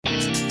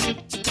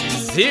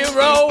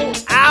0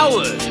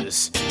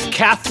 hours.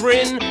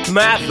 Catherine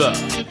Mather.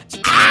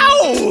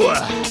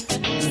 Ow!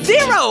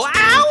 0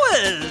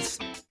 hours!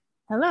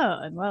 Hello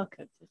and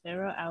welcome to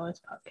 0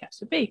 Hours Podcast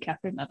with me,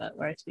 Catherine Mather,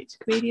 where I speak to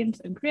comedians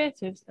and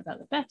creatives about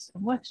the best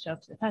and worst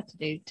jobs they've had to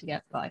do to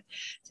get by.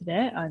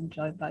 Today I'm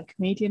joined by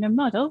comedian and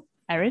model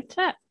Erin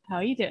Tepp. How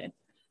are you doing?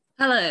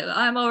 Hello,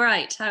 I'm all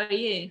right. How are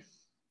you?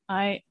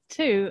 I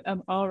too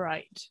am all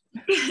right.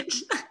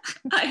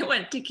 I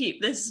want to keep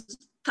this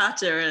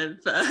patter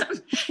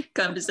of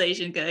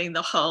conversation going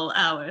the whole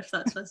hour, if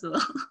that's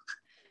possible.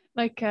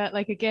 Like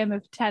a game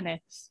of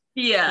tennis.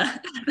 Yeah.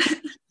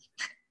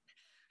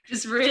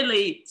 Just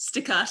really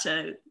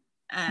staccato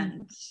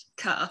and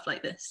cut off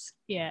like this.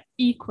 Yeah,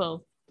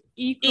 equal.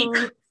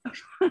 Yeah.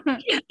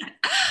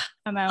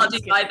 amount. I'll do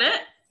my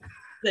bit,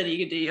 then you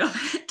can do your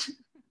bit.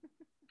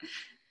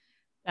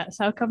 That's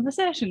how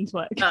conversations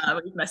work.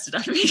 We've messed it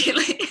up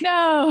immediately.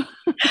 No!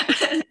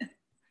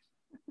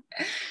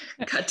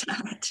 God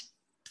damn it.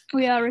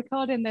 We are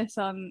recording this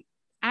on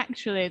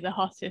actually the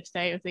hottest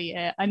day of the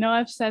year. I know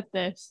I've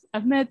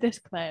made this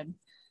claim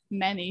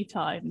many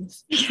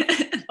times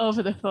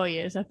over the 4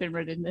 years I've been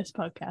running this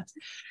podcast,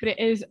 but it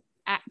is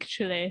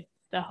actually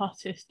the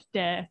hottest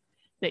day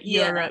that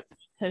Europe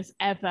has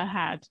ever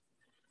had.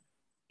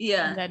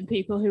 Yeah. And then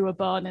people who were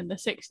born in the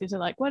 60s are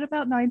like, what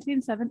about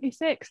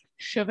 1976?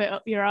 Shove it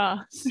up your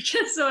ass.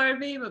 Just saw a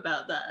meme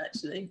about that,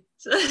 actually.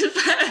 So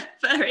it's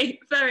very,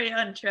 very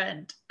on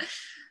trend.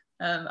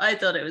 I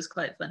thought it was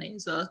quite funny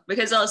as well,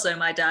 because also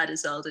my dad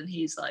is old and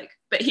he's like,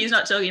 but he's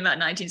not talking about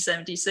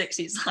 1976.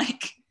 He's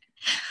like,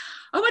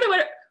 I wonder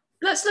what,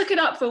 let's look it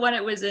up for what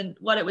it was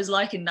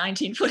like in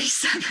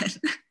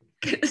 1947.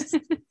 Because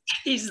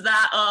he's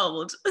that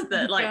old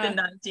that like the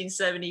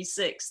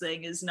 1976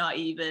 thing is not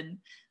even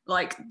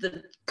like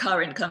the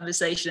current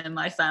conversation in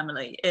my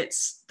family.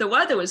 It's the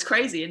weather was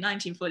crazy in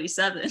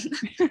 1947.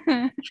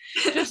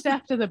 Just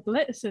after the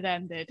Blitz had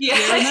ended. Yeah,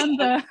 you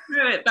remember?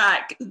 Threw it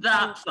back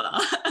that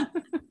far.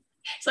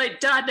 It's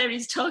like, Dad,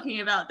 nobody's talking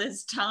about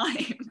this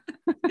time.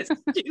 It's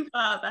too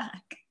far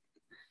back.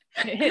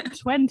 It hit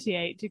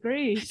 28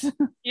 degrees.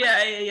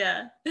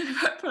 Yeah.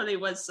 It probably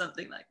was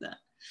something like that.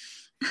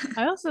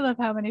 I also love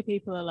how many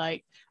people are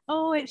like,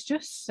 oh, it's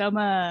just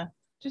summer.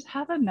 Just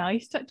have a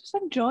nice time. Just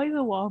enjoy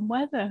the warm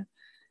weather.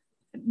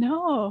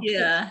 No.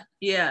 Yeah.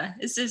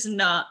 This is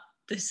not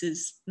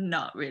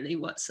really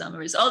what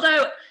summer is.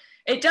 Although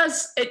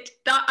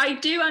I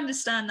do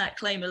understand that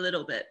claim a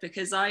little bit,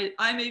 because I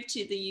moved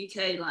to the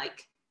UK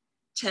like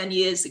 10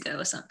 years ago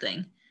or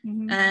something.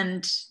 Mm-hmm.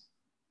 And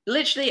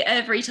literally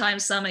every time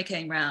summer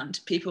came round,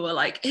 people were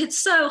like, it's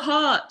so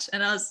hot.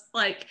 And I was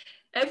like,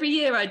 every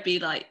year I'd be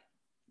like,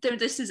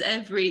 this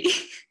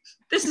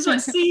is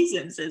what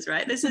seasons is,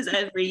 right? This is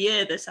every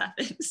year this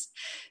happens.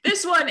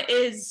 This one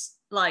is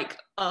like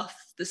off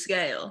the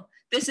scale.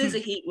 This is a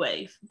heat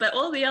wave, but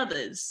all the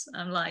others,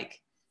 I'm like,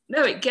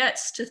 no, it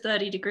gets to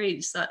 30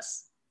 degrees.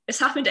 It's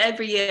happened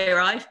every year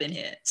I've been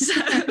here. So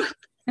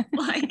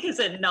like, has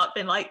it not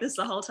been like this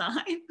the whole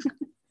time?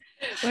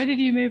 Where did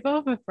you move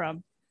over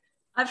from?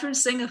 I'm from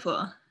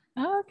Singapore.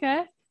 Oh,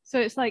 okay. So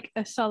it's like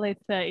a solid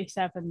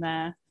 37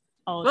 there.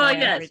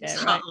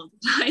 It's hot.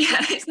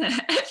 Yeah,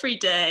 every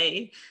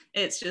day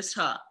it's just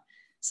hot.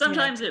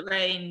 Sometimes it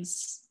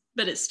rains,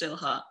 but it's still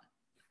hot.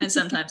 And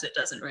sometimes it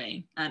doesn't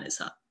rain and it's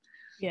hot.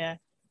 Yeah.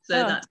 So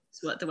that's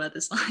what the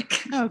weather's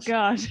like. Oh,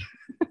 God.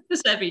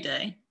 Just every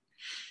day.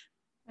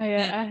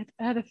 I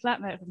had a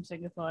flatmate from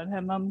Singapore and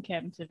her mum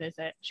came to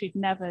visit. She'd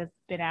never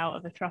been out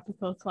of a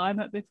tropical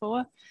climate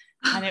before.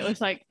 And it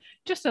was like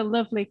just a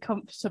lovely,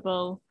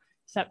 comfortable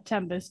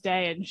September's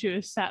day, and she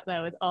was sat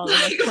there with all of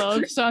her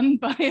clothes on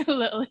by a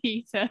little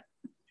heater,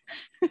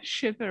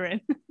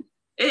 shivering.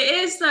 It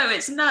is, though.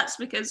 It's nuts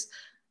because,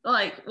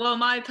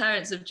 my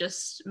parents have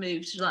just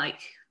moved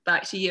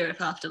back to Europe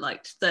after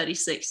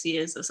 36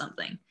 years or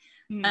something,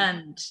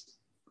 and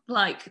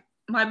my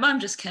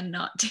mum just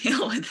cannot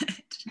deal with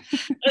it.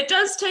 It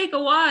does take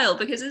a while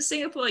because in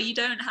Singapore you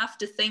don't have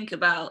to think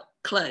about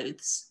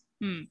clothes.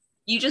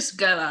 You just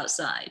go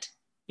outside.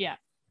 Yeah,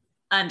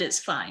 and it's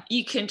fine.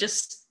 You can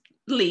just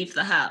leave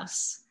the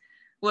house,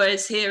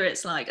 whereas here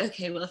it's like,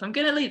 okay, well, if I'm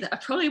gonna leave it, I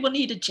probably will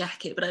need a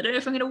jacket, but I don't know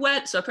if I'm gonna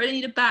wear it, so I probably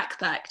need a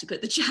backpack to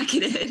put the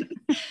jacket in.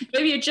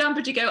 Maybe a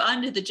jumper to go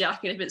under the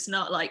jacket if it's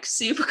not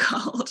super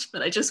cold,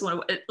 but I just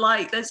want to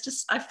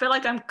I feel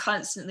like I'm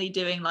constantly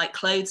doing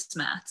clothes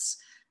maths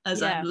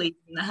as I'm leaving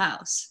the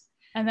house,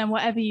 and then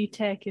whatever you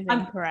take is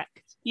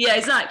incorrect. Yeah,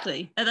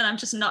 exactly. And then I'm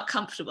just not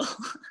comfortable.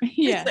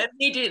 Yeah. So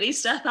immediately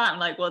step out, I'm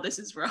like, well, this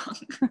is wrong.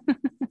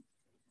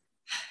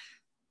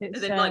 And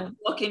then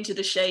walk into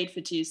the shade for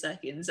 2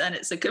 seconds and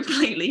it's a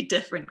completely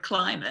different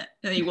climate.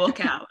 And you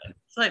walk out and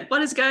it's like,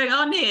 what is going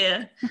on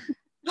here?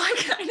 Why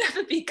can I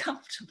never be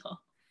comfortable?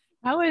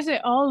 How is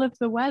it all of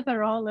the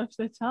weather all of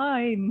the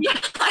time? Yeah,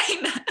 I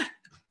know.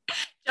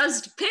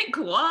 Just pick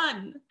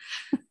one.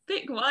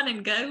 Pick one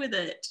and go with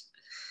it.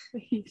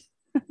 Please.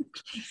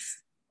 Please.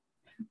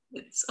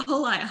 It's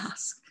all I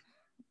ask.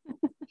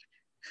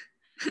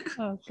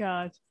 Oh,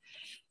 God.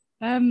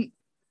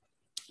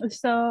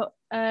 So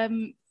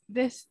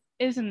this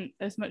isn't,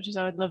 as much as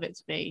I would love it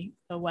to be,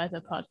 a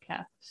weather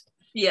podcast.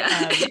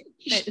 Yeah, It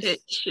it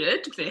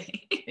should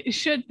be. It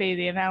should be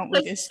the amount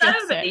we There's discuss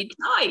so many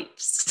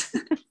types.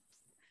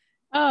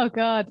 Oh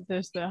God,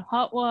 there's the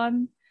hot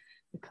one,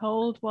 the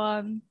cold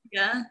one,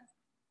 Yeah.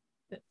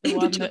 the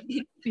one that,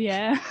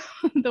 yeah,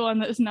 the one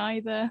that's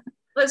neither.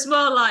 It's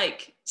more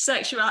like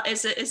sexual.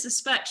 It's a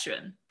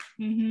spectrum,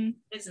 Mm-hmm.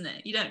 isn't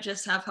it? You don't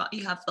just have hot,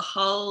 you have the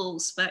whole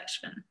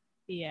spectrum.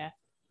 Yeah,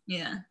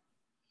 Yeah.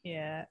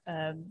 yeah.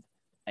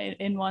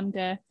 In one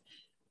day.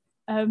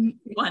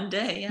 One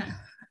day, yeah.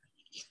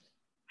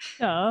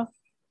 So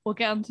we'll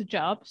get on to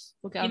jobs.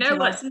 We'll get You on know to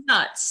what's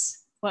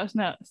nuts? what's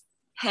nuts?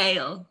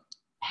 Hail.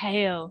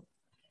 Hail.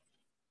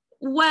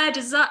 Where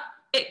does that?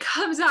 It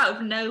comes out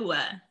of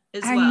nowhere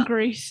as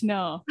Angry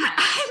snow. well.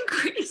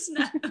 Angry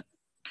snow.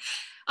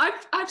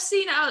 I've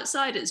seen it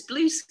outside. It's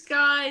blue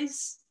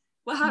skies.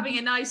 We're having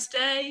a nice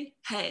day.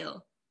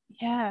 Hail.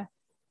 Yeah.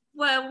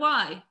 Well,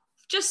 why?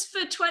 Just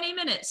for 20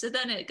 minutes, and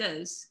then it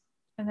goes.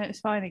 And then it's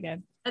fine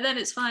again. And then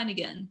it's fine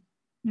again.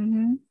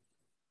 Mm-hmm.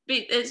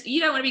 But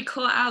you don't want to be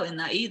caught out in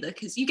that either,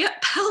 because you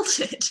get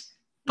pelted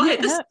by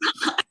the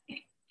sky.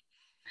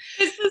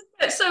 It's just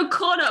get so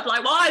caught up,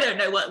 like, well, I don't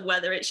know what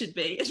weather it should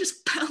be. It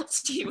just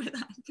pelts you with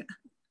anger.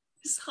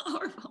 It's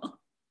horrible.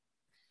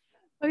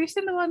 Oh, you've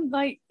seen the one,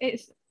 like,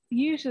 it's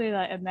usually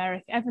like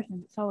America,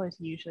 everything's always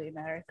usually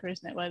America,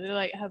 isn't it? Where they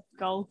like have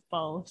golf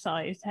ball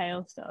sized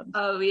hailstones.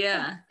 Oh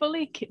yeah.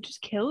 Fully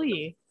just kill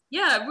you.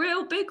 Yeah,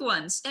 real big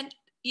ones. And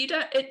you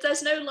don't,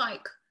 there's no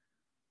like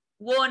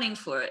warning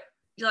for it.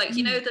 Like,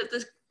 you know,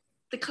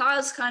 the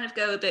clouds kind of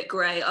go a bit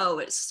grey. Oh,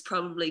 it's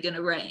probably going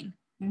to rain.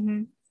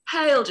 Mm-hmm.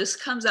 Hail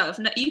just comes out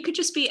of you could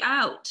just be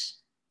out.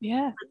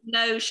 Yeah. With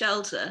no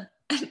shelter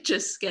and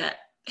just get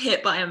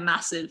hit by a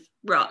massive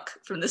rock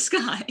from the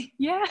sky.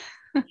 Yeah.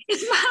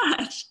 It's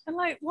mad. And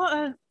like,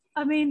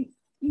 I mean,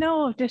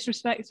 no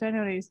disrespect to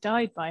anyone who's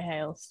died by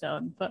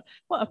hailstone, but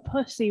what a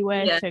pussy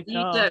way to go. You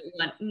don't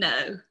want,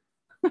 no.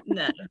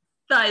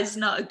 That is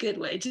not a good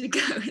way to go,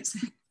 is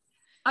it?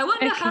 I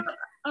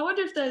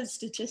wonder if there's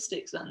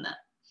statistics on that.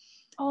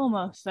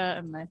 Almost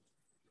certainly.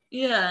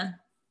 Yeah.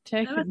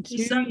 Taken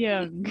too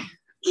young.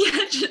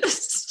 Yeah,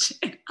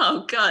 just,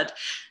 oh God.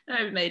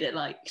 I've made it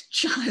like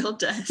child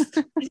death.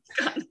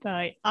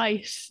 Like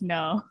ice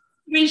snow.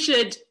 We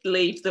should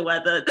leave the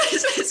weather.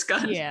 This is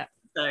gone. Yeah.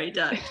 Sorry,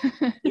 dark.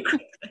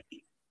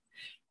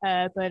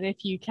 But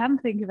if you can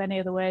think of any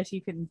other ways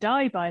you can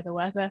die by the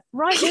weather,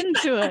 write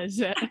into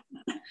us.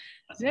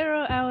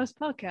 0 hours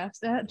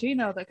podcast at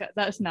gmail.com.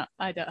 That's not,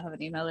 I don't have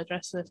an email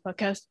address for this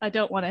podcast. I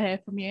don't want to hear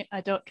from you.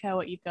 I don't care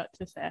what you've got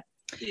to say.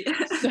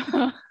 Yeah.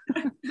 So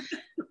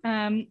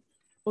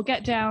we'll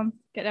get down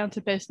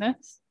to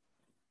business.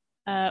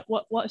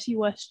 What's your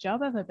worst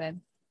job ever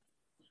been?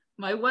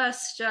 My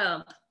worst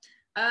job.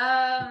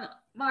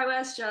 My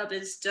worst job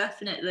is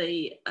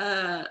definitely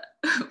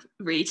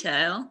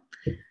retail.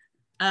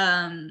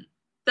 I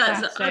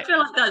feel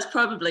like that's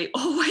probably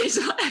always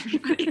what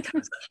everybody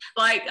comes up.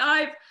 Like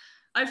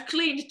I've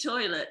cleaned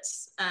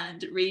toilets,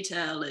 and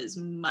retail is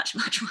much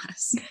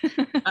worse.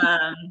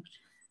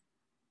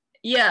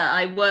 Yeah,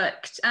 I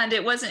worked, and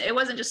it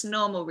wasn't just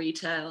normal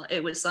retail.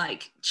 It was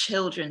like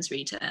children's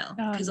retail,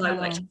 because I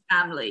worked with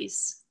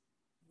Hamleys.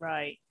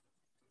 Right.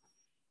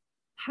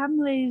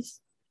 Hamleys.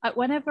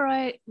 Whenever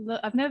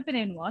I've never been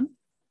in one,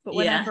 but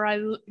whenever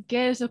I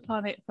gaze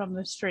upon it from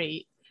the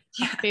street,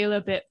 I feel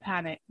a bit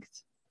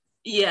panicked.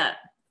 Yeah.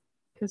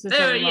 Because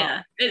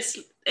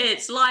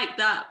it's like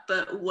that,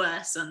 but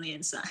worse on the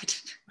inside.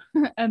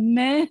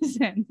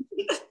 Amazing.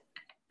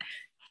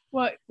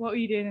 What were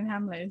you doing in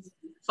Hamleys?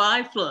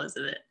 5 floors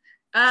of it.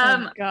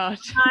 Oh God.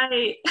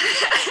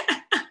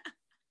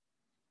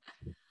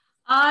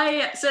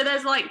 So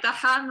there's like the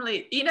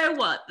Hamleys. You know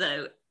what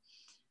though?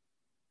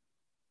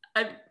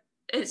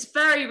 It's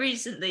very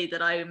recently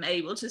that I am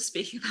able to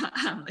speak about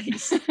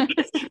Hamleys.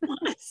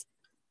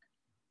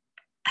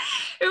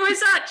 It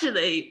was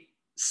actually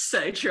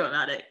so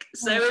traumatic.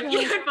 So if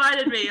you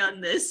invited me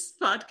on this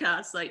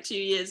podcast like 2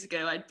 years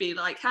ago, I'd be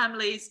like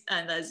Hamleys,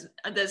 and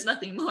there's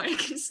nothing more I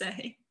can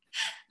say.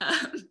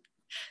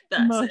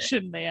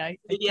 Emotionally, I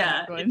think.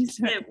 Yeah,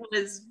 it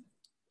was.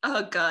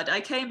 Oh God,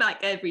 I came back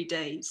every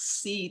day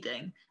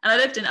seething, and I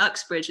lived in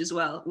Uxbridge as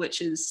well,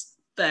 which is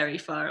very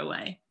far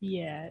away.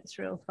 Yeah, it's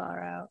real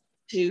far out.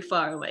 Too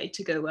far away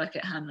to go work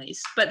at Hamleys.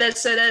 But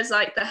there's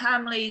like the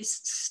Hamleys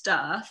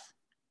staff,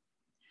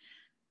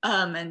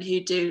 and who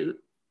do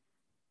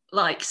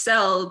like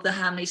sell the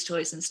Hamleys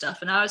toys and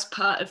stuff. And I was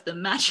part of the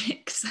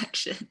magic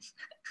section.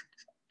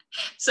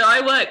 So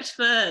I worked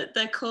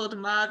they're called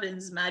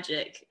Marvin's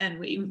Magic, and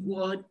we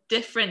wore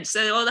different.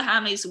 So all the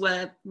Hamleys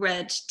wear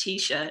red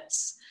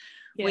t-shirts.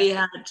 Yeah. We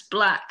had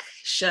black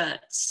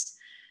shirts,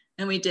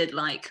 and we did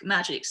like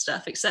magic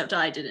stuff, except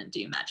I didn't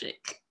do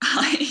magic.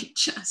 I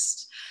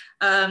just,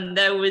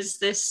 there was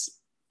this,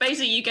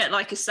 basically you get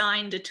like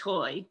assigned a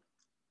toy,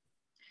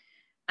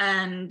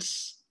 and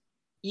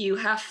you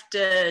have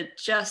to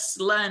just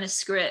learn a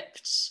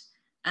script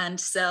and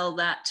sell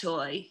that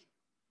toy.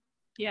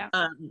 Yeah.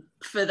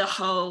 For the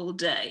whole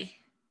day.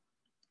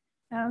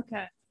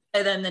 Okay.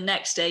 And then the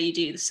next day you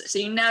do this. So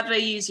you never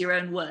use your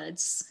own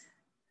words.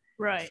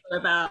 Right. For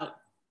about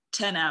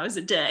 10 hours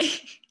a day.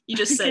 You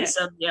just say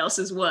somebody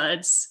else's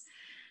words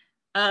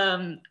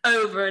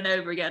over and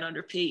over again on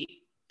repeat.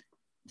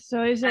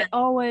 So is it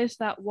always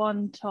that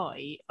one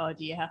toy, or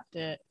do you have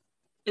to?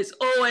 It's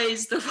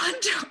always the one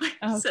toy.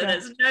 Okay. So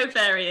there's no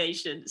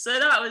variation. So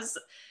that was,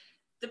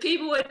 the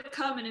people would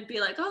come in and be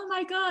like, oh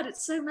my God,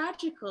 it's so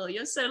magical.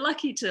 You're so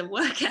lucky to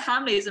work at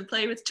Hamleys and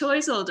play with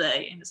toys all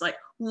day. And it's like,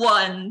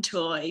 one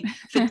toy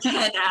for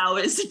 10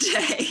 hours a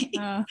day.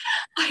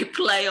 I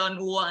play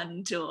on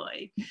one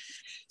toy.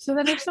 So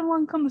then if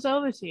someone comes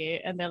over to you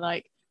and they're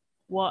like,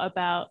 what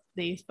about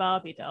these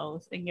Barbie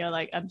dolls? And you're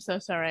like, I'm so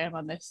sorry, I'm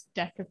on this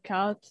deck of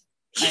cards.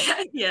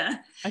 Yeah.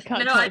 I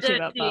can't talk to you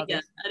about Barbies.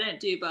 Yeah, I don't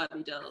do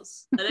Barbie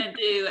dolls. I don't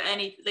do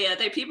any. Yeah,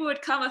 people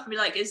would come up and be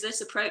like, "Is this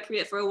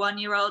appropriate for a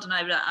 1-year-old?" And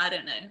I'd be like, "I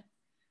don't know.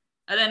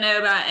 I don't know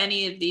about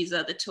any of these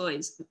other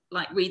toys.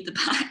 Like, read the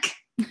back."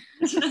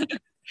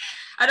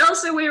 And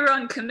also, we were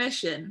on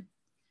commission,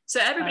 so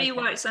everybody who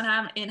works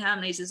on in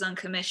Hamleys is on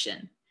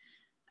commission,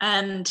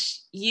 and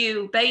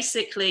you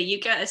basically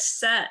get a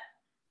set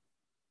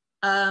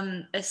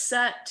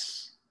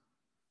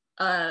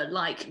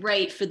like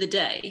rate for the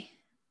day.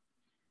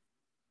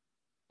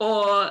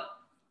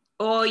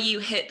 Or you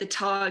hit the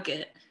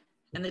target,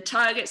 and the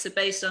targets are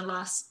based on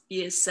last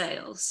year's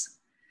sales.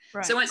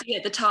 Right. So once you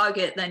hit the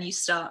target, then you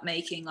start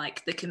making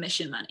like the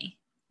commission money.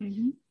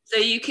 Mm-hmm. So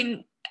you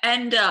can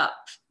end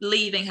up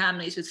leaving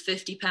Hamleys with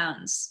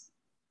 £50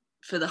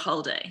 for the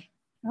whole day,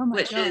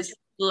 which God. Is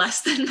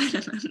less than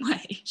minimum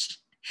wage.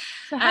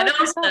 So how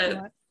does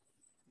that work?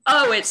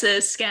 Oh, it's a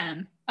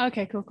scam.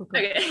 Okay, cool.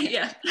 Okay,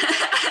 yeah.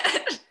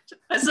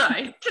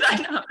 Sorry, did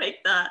I not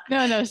make that?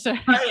 No,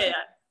 sorry. Oh yeah.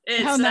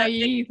 How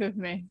naive of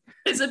me.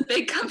 It's a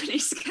big company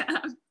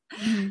scam.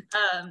 Mm-hmm.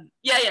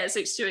 So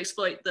it's to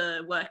exploit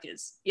the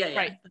workers. Yeah.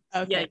 Right.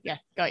 Okay. Yeah.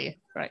 Got you.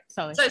 Right.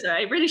 Sorry. So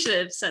sorry. I really should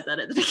have said that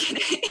at the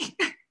beginning.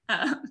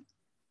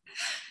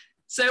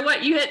 So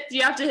what you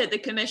have to hit the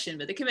commission,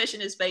 but the commission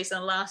is based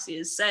on last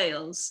year's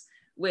sales,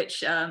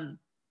 which the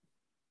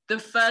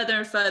further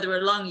and further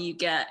along you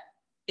get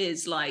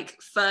is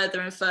like further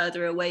and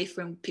further away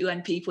from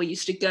when people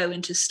used to go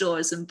into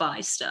stores and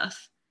buy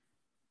stuff.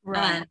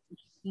 Right. And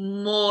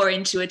more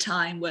into a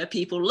time where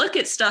people look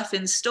at stuff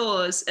in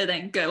stores and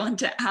then go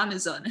onto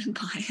Amazon and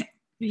buy it.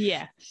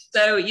 Yeah.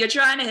 So you're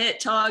trying to hit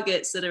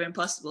targets that are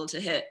impossible to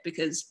hit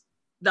because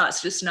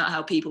that's just not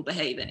how people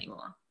behave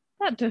anymore.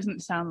 That doesn't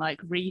sound like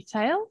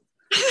retail.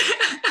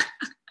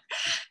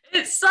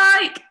 It's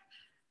like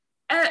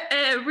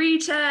a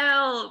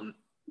retail.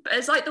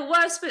 It's like the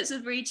worst bits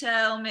of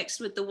retail mixed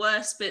with the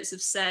worst bits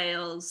of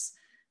sales,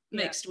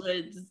 mixed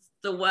with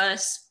the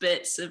worst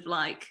bits of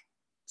like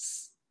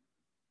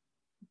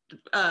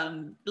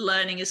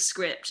learning a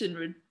script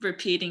and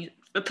repeating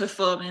a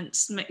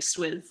performance, mixed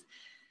with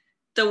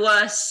the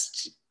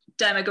worst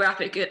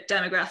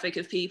demographic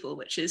of people,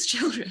 which is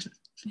children.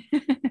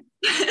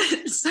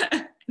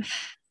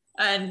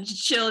 And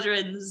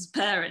children's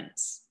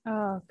parents.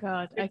 Oh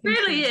God. It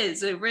really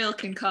is a real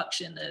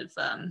concoction of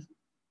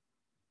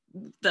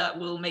that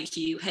will make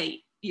you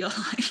hate your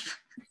life.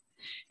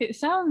 It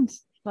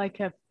sounds like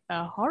a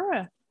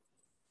horror.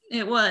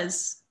 It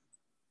was.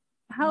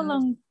 How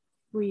long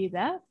were you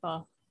there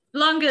for?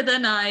 Longer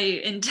than I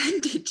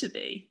intended to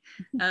be.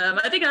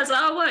 I think I was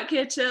like, I'll work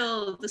here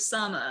till the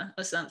summer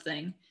or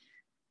something.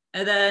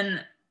 And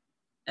then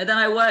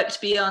I worked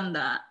beyond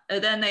that.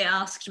 And then they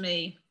asked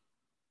me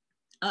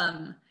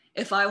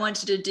if I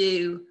wanted to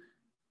do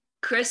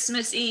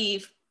Christmas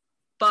Eve,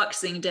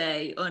 Boxing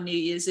Day, or New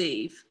Year's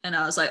Eve. And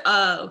I was like,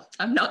 oh,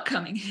 I'm not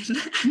coming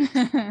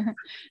in.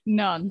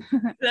 None.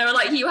 They were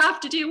like, you have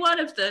to do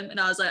one of them. And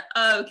I was like,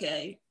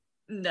 okay,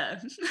 no.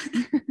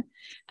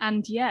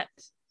 And yet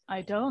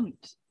I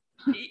don't.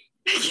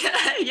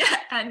 yeah,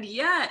 and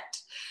yet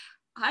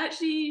I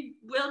actually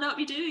will not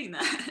be doing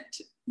that.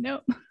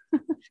 Nope.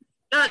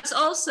 That's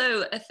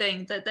also a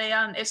thing that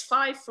it's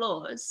 5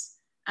 floors,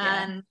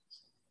 and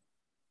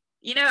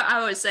you know,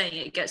 I was saying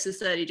it gets to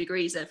 30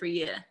 degrees every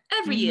year.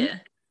 Every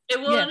year it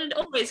will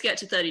always get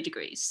to 30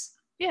 degrees.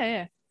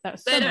 Yeah.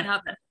 That's they don't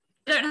have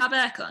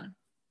aircon.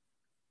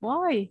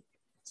 Why?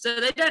 So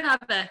they don't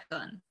have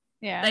aircon.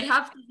 Yeah, they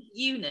have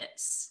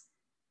units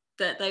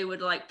that they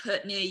would like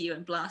put near you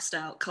and blast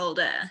out cold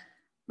air.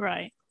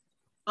 Right.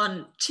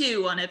 On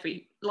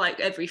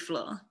every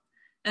floor.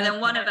 And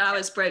then one of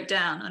ours broke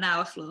down on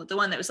our floor, the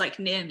one that was like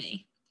near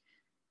me.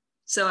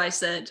 So I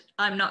said,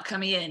 I'm not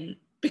coming in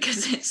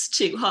because it's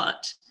too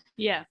hot.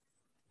 Yeah.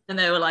 And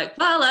they were like,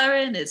 well,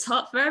 Erin, it's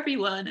hot for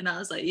everyone. And I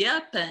was like,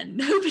 yep, and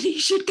nobody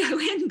should go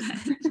in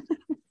then.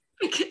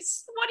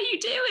 Because what are you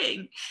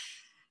doing?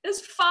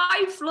 There's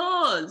 5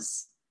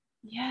 floors.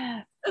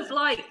 Yeah. Of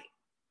like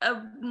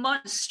a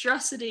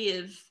monstrosity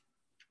of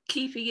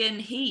keeping in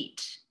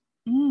heat.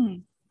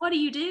 What are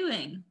you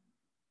doing?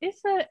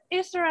 Is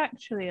there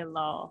actually a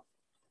law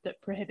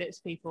that prohibits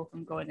people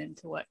from going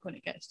into work when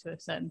it gets to a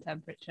certain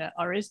temperature?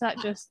 Or is that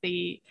just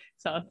the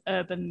sort of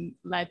urban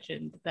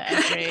legend that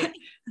every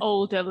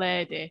older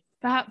lady,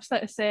 perhaps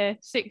let's say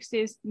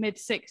 60s, mid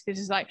 60s,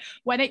 is like,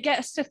 when it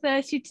gets to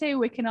 32,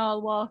 we can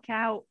all walk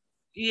out?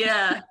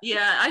 Yeah.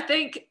 I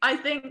think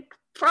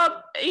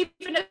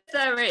even if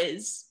there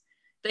is,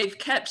 they've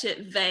kept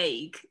it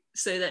vague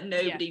so that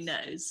nobody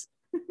knows.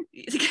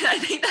 I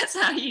think that's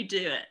how you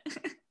do it.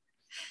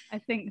 I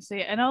think so.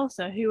 And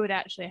also, who would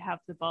actually have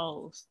the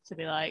balls to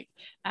be like,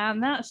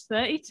 and that's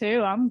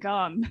 32, I'm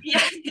gone?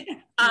 Yeah.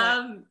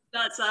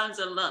 That sounds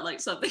a lot like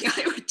something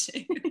I would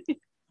do.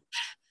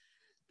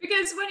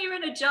 Because when you're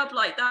in a job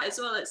like that as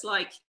well, it's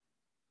like,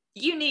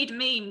 you need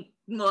me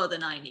more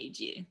than I need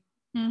you.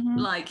 Mm-hmm.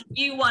 Like,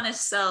 you want to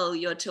sell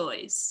your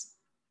toys.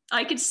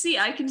 I can see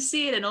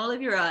it in all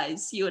of your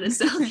eyes. You want to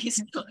sell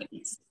these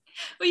toys.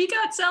 Well, you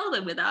can't sell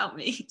them without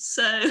me.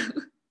 So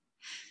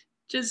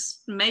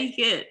just make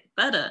it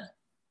better.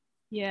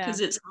 Yeah. Because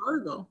it's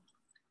horrible.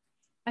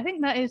 I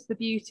think that is the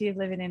beauty of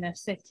living in a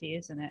city,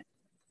 isn't it?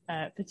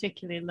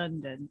 Particularly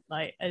London.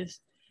 Like, as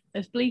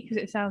bleak as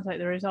it sounds like,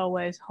 there is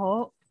always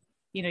hope.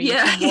 You know, you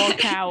can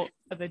walk out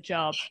of a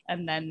job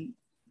and then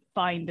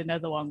find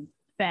another one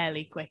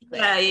fairly quickly.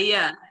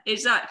 Yeah,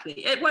 exactly.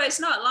 It's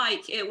not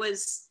like it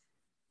was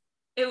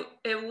I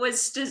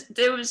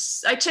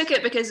took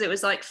it because it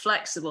was like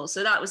flexible,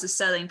 so that was a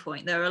selling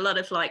point. There were a lot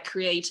of like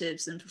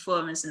creatives and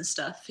performers and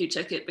stuff who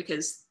took it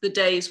because the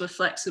days were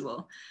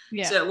flexible.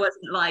 So it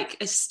wasn't like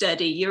a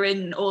steady, you're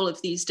in all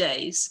of these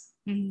days.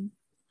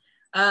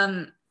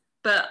 Mm-hmm.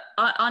 But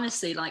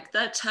honestly, like,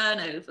 their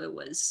turnover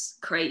was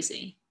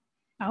crazy.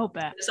 I'll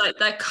bet. It's like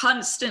they're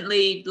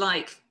constantly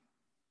like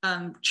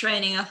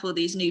training up all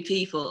these new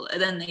people, and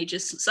then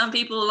some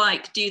people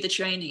like do the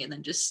training and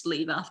then just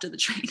leave after the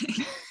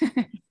training.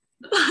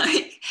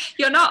 Like,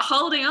 you're not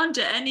holding on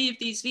to any of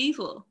these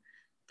people.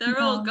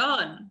 They're all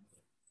gone.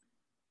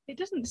 It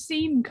doesn't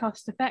seem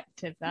cost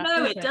effective,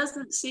 it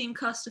doesn't seem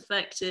cost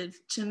effective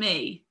to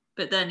me,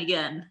 but then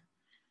again,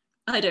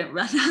 I don't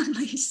run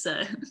Hamleys,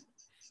 so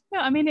no,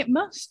 I mean, it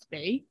must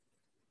be.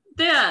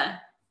 Yeah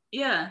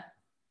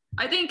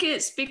I think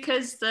it's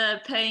because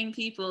they're paying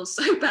people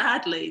so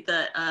badly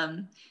that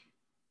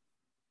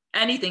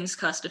anything's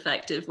cost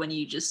effective when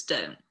you just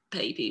don't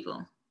pay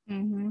people.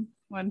 Mm-hmm.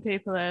 When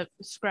people are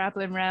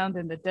scrabbling around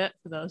in the dirt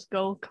for those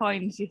gold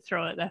coins you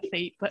throw at their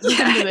feet, but at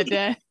the end of the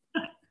day.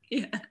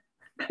 Yeah.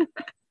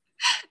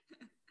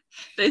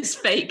 Those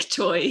fake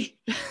toy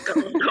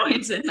gold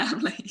coins in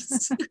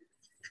Hamleys.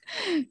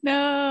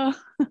 No.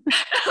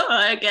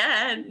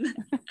 Again.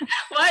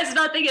 Why is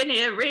nothing in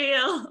here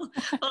real?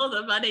 All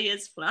the money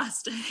is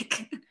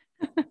plastic.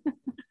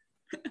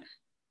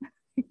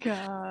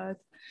 God.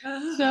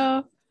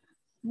 So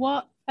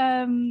what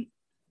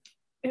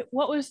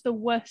was the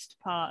worst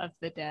part of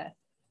the day?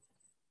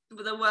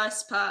 The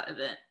worst part of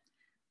it.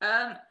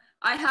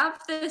 I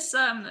have this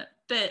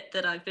bit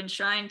that I've been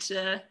trying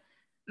to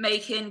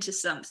make into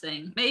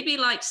something, maybe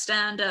like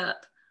stand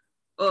up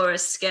or a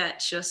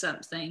sketch or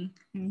something.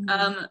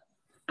 Mm-hmm.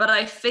 But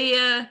I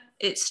fear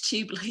it's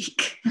too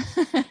bleak.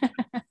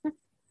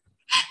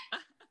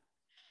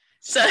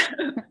 so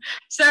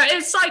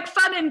it's like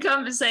fun in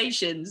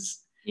conversations.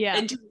 Yeah.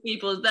 Into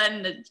people,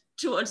 then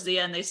towards the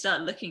end they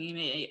start looking at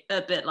me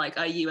a bit like,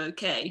 are you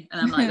okay?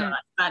 And I'm like, oh, I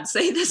can't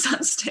say this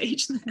on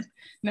stage then.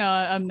 No,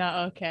 I'm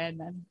not okay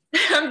then.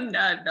 No,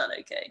 I'm not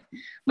okay.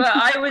 But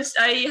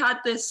I had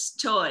this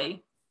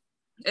toy.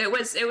 It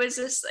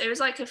was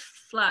like a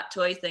flat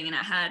toy thing, and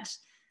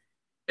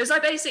it was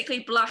like basically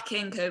black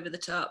ink over the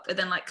top and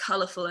then like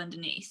colorful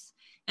underneath,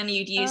 and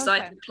you'd use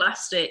like a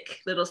plastic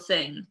little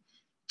thing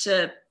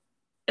to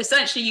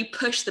essentially, you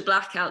push the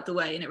black out the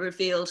way and it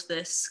revealed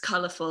this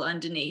colorful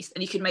underneath,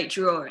 and you could make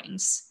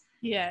drawings.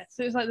 Yeah,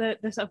 so it was like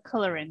the sort of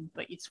coloring,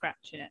 but you'd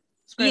scratch in it.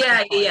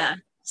 Yeah,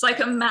 it's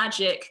like a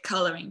magic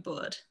coloring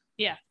board.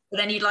 Yeah, but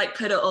then you'd like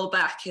put it all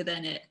back and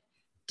then it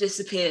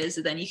disappears,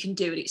 and then you can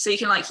do it, so you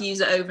can like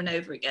use it over and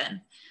over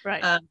again,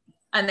 right?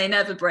 And they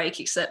never break,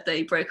 except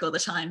they break all the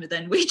time, and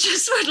then we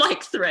just would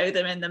like throw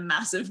them in the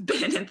massive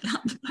bin in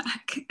the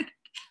back.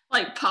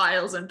 Like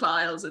piles and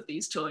piles of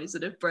these toys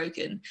that have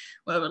broken,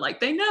 where we're like,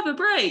 they never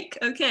break,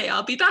 okay,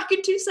 I'll be back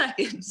in 2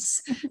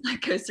 seconds.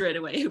 Like, go throw it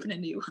away, open a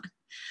new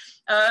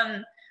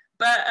one.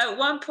 But at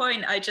one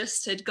point I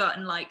just had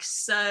gotten like,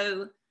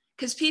 so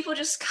because people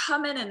just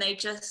come in and they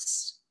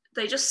just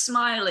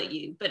smile at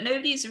you, but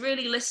nobody's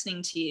really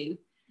listening to you.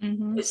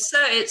 Mm-hmm.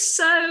 It's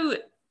so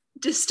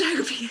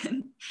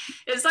dystopian.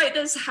 It's like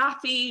this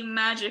happy,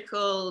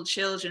 magical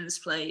children's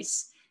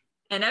place,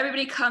 and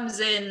everybody comes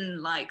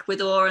in like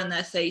with awe on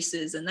their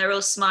faces, and they're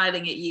all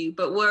smiling at you,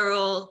 but we're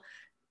all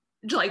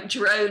like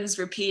drones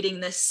repeating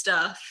this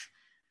stuff,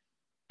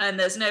 and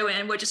there's no way,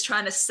 and we're just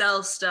trying to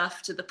sell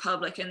stuff to the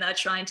public, and they're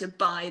trying to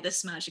buy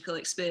this magical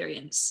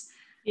experience.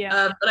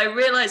 But I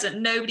realized that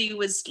nobody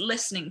was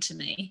listening to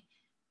me.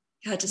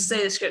 I had to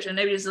say the script and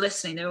nobody was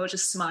listening. They were all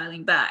just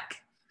smiling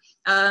back.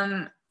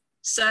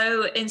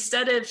 So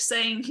instead of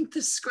saying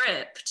the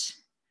script,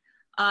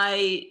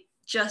 I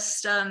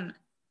just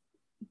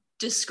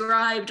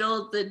described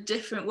all the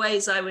different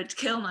ways I would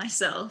kill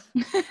myself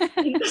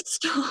in the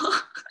store.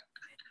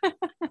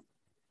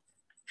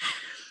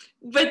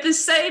 With the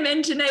same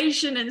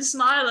intonation and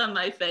smile on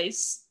my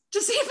face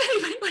to see if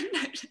anybody would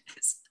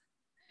notice.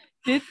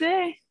 Did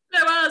they? No,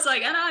 I was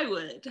like, and I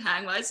would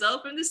hang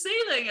myself from the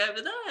ceiling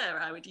over there.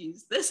 I would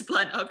use this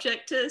blunt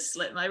object to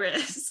slit my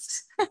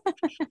wrist. And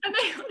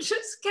they all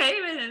just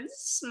came in and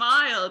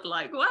smiled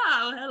like,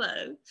 wow,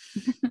 hello.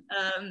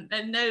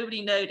 And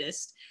nobody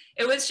noticed.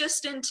 It was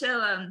just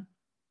until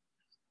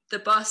the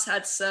boss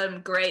had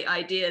some great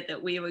idea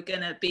that we were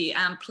going to be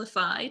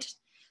amplified.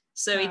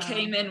 So he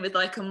came in with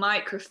like a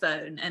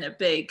microphone and a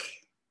big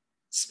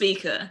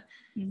speaker.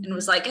 And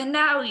was like, and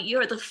now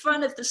you're at the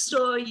front of the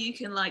store, you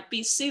can like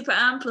be super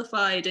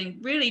amplified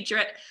and really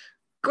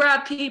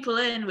grab people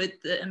in with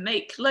and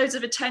make loads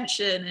of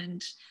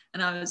attention.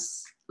 And I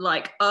was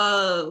like,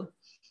 oh,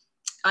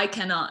 I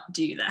cannot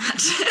do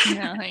that.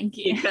 No, thank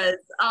you. Because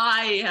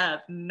I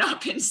have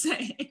not been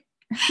saying.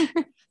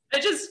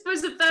 It just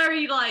was a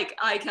very like,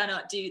 I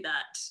cannot do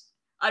that.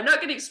 I'm not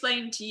going to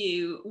explain to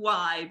you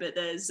why, but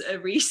there's a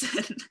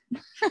reason.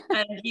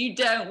 And you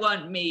don't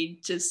want me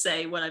to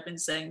say what I've been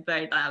saying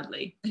very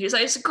loudly. And he was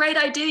like, it's a great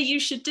idea, you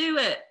should do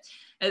it.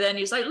 And then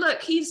he was like,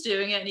 look, he's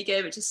doing it. And he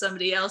gave it to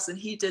somebody else and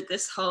he did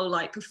this whole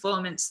like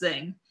performance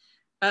thing.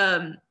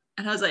 And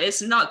I was like,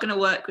 it's not going to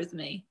work with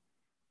me.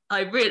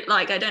 I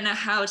don't know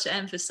how to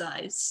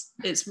emphasize.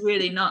 It's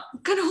really not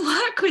going to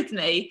work with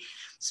me,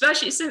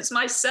 especially since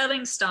my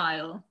selling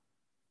style.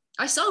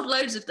 I sold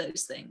loads of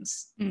those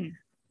things.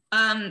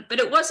 But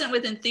it wasn't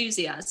with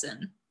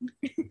enthusiasm.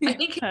 I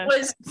think it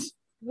was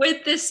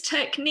with this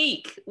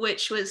technique,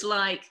 which was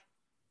like,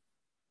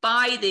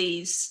 buy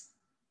these,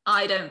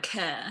 I don't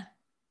care.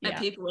 And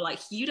people were like,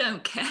 you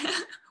don't care?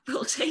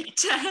 We'll take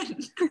 10.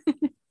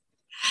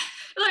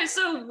 Like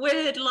so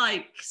weird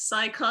like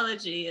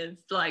psychology of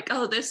like,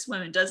 oh, this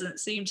woman doesn't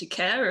seem to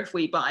care if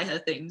we buy her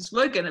things.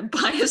 We're going to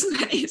buy as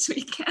many as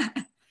we can.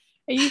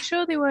 Are you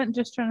sure they weren't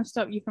just trying to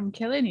stop you from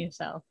killing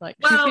yourself? Like,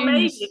 well,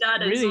 maybe that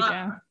really is well.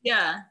 down.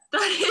 Yeah,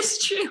 that is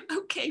true.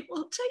 Okay,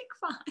 we'll take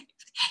 5.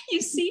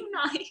 You seem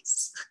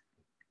nice.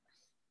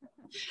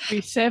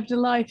 We saved a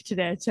life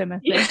today,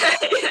 Timothy. Yeah.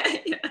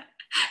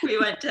 We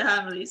went to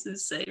Hamleys and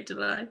saved a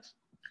life.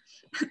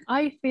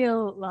 I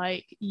feel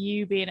like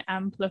you being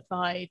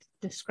amplified,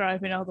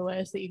 describing all the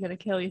ways that you're going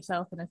to kill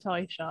yourself in a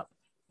toy shop,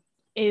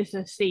 is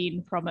a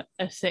scene from a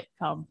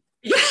sitcom.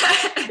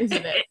 Yeah,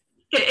 isn't it?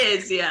 It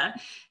is, yeah.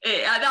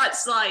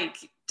 That's like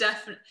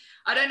definitely.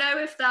 I don't know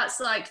if that's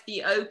like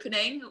the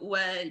opening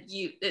where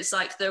it's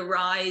like the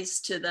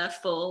rise to the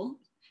fall.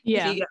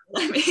 Yeah. If you get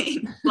what I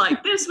mean?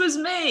 Like, this was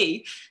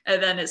me.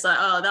 And then it's like,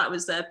 oh, that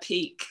was their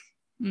peak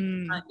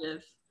kind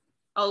of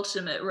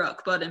ultimate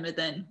rock bottom. And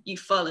then you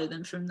follow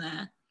them from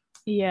there.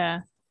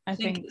 Yeah. I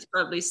think it's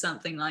probably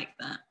something like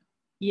that.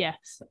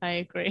 Yes, I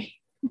agree.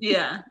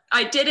 Yeah.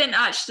 I didn't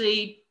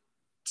actually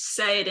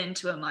say it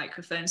into a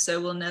microphone,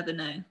 so we'll never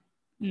know.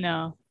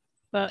 No,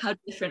 but how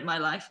different my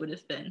life would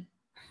have been.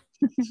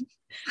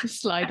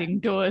 Sliding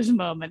doors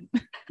moment.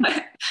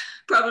 I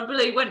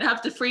probably wouldn't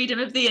have the freedom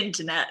of the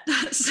internet.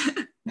 That's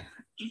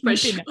for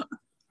sure.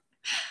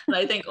 And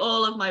I think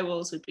all of my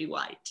walls would be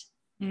white.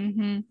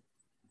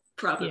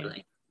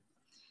 Probably.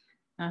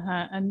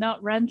 Yeah. And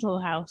not rental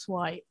house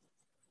white.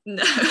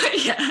 No,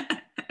 yeah.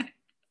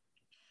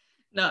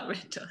 Not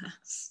rental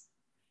house.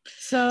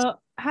 So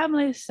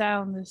Hamleys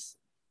sounds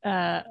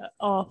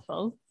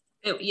awful.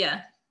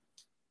 Yeah.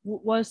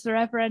 Was there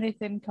ever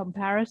anything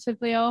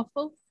comparatively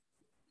awful?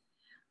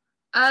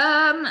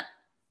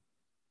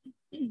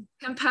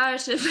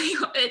 Comparatively,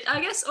 I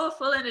guess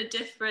awful in a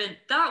different.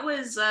 That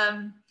was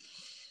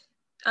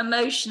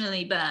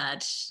emotionally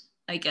bad,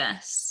 I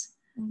guess.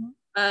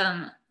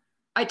 I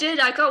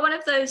got one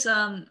of those.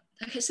 I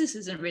guess this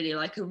isn't really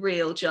like a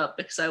real job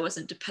because I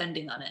wasn't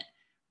depending on it,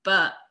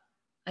 but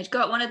I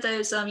got one of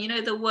those.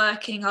 The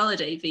working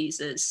holiday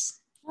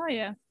visas. Oh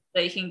yeah.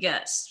 That you can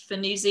get for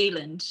New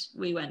Zealand.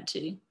 We went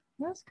to.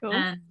 That's cool.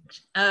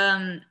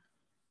 And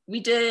we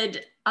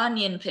did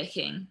onion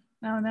picking.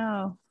 Oh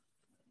no.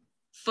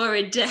 For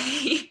a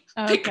day.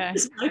 Okay.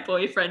 Because my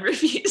boyfriend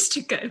refused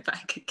to go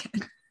back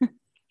again.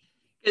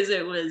 Because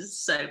it was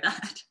so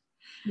bad.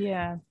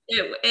 Yeah.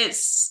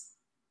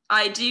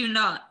 I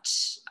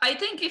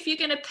think if you're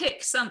going to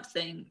pick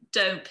something,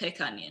 don't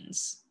pick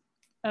onions.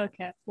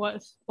 Okay.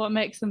 What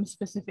makes them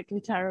specifically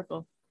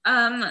terrible?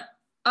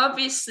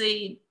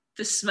 Obviously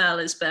the smell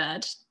is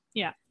bad.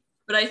 Yeah.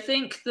 But I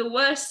think the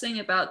worst thing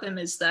about them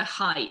is their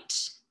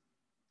height.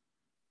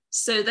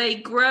 So they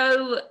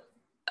grow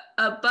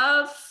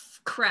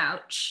above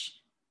crouch,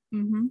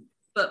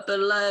 but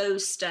below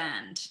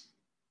stand.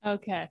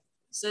 Okay.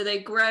 So they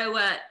grow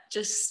at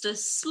just a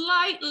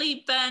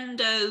slightly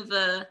bend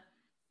over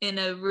in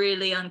a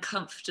really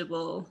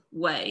uncomfortable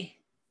way,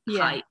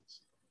 height.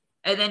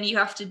 And then you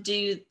have to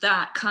do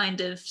that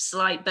kind of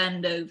slight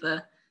bend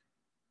over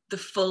the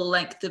full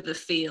length of a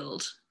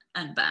field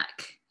and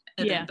back.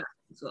 And then back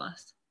and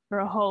forth. For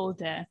a whole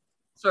day.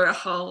 For a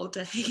whole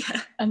day,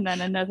 yeah. And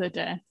then another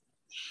day.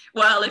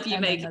 Well, if you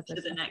And make then it to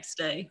others. the next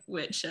day,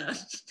 which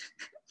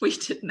we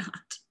did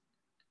not.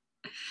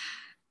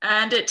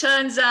 And it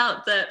turns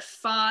out that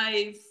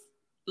 5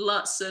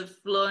 lots of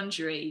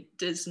laundry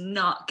does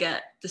not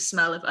get the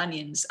smell of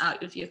onions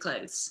out of your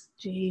clothes.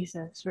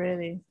 Jesus,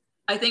 really?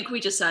 I think we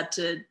just had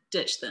to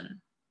ditch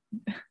them.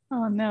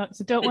 Oh no!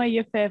 So don't wear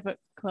your favorite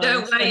clothes.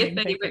 Don't wear your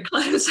onion favorite picking.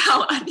 clothes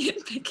out onion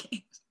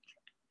picking.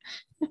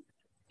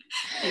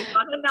 You've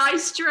got a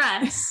nice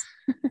dress.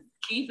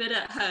 Keep it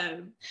at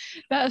home.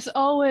 That's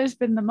always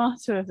been the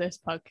motto of this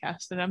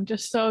podcast, and I'm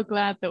just so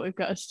glad that we've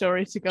got a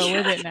story to go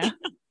with it now.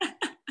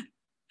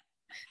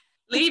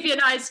 Leave your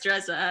nice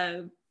dress at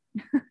home.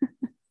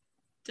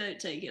 Don't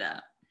take it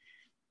out.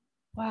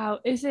 Wow,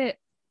 is it?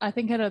 I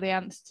think I know the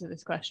answer to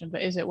this question,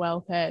 but is it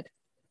well paid?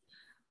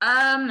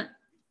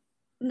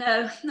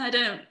 No, I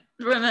don't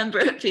remember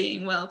it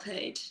being well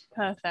paid.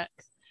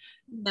 Perfect.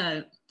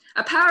 No.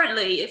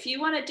 Apparently, if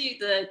you want to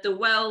do the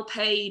well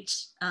paid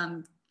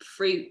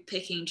fruit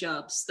picking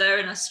jobs, they're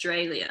in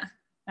Australia,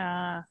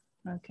 Ah,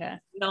 okay.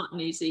 not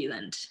New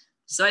Zealand.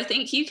 So I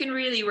think you can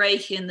really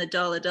rake in the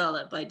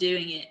dollar by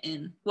doing it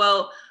in,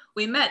 well,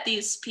 we met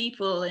these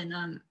people in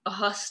a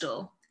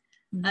hostel,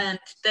 and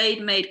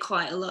they'd made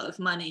quite a lot of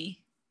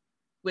money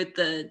with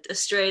the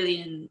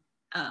Australian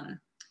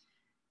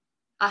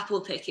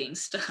apple picking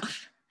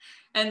stuff.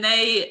 And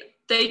they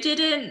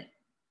didn't,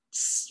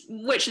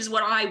 which is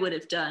what I would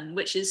have done,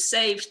 which is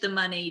saved the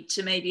money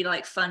to maybe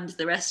like fund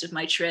the rest of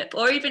my trip,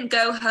 or even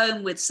go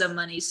home with some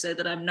money so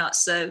that I'm not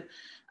so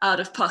out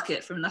of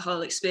pocket from the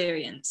whole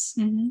experience.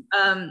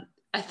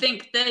 I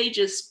think they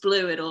just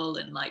blew it all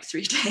in like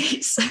 3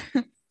 days.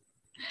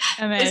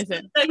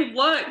 Amazing. They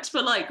worked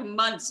for like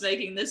months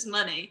making this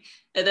money,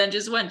 and then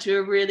just went to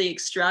a really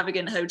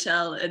extravagant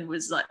hotel and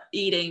was like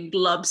eating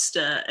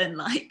lobster and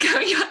like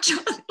going out to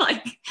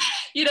like,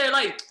 you know,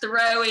 like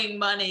throwing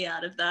money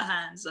out of their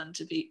hands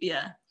onto people.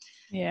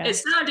 Yeah. It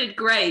sounded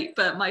great,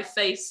 but my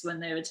face when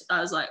they were,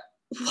 I was like,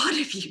 what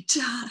have you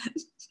done?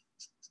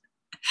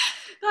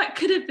 That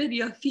could have been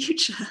your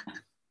future.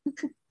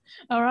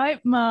 All right,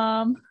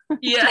 Mom.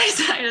 Yeah,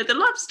 exactly. The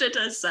lobster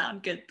does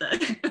sound good though.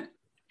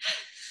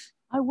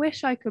 I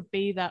wish I could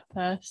be that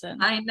person.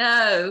 I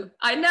know.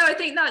 I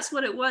think that's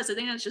what it was. I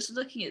think I was just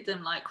looking at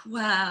them like,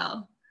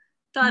 wow,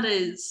 that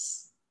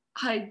is,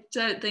 I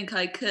don't think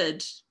I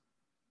could,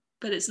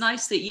 but it's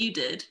nice that you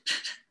did.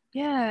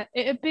 Yeah,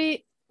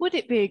 would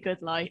it be a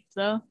good life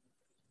though?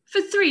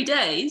 For 3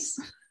 days.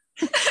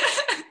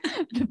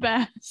 The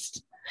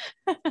best.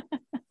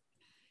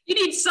 You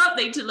need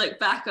something to look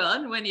back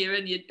on when you're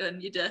on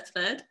your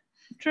deathbed.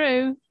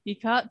 True. You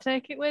can't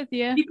take it with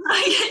you.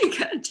 You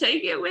can't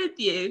take it with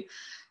you.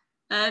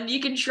 And you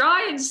can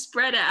try and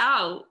spread it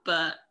out,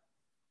 but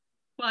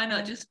why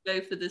not just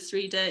go for the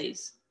 3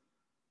 days?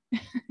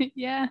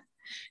 Yeah,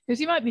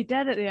 because you might be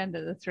dead at the end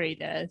of the 3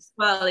 days.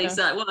 Well,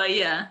 exactly. Well,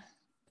 yeah.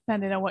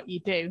 Depending on what you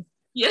do.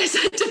 Yes,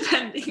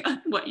 depending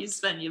on what you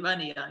spend your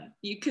money on,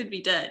 you could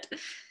be dead.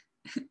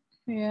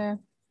 Yeah.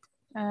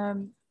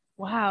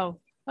 Wow.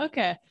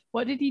 Okay.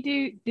 What did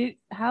you do?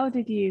 How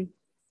did you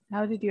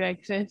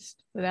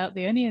exist without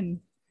the onion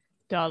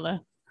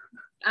dollar?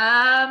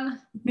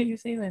 New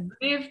Zealand.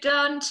 Moved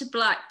on to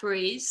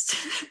blackberries.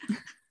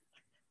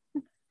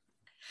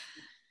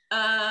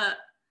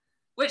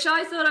 Which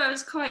I thought I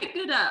was quite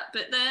good at,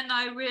 but then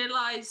I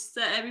realized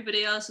that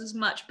everybody else was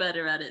much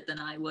better at it than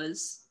I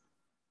was.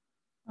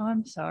 Oh,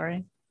 I'm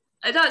sorry.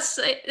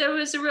 It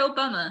was a real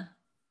bummer.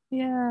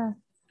 Yeah.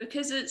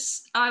 Because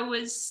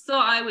I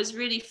thought I was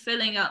really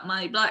filling up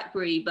my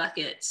blackberry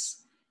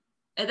buckets.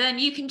 And then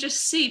you can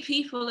just see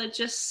people are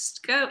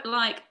just go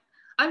like,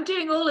 I'm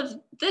doing all of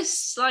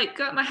this, like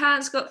got my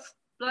hands got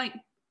like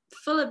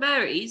full of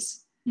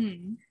berries,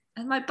 and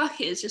my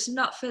bucket is just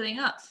not filling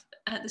up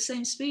at the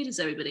same speed as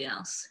everybody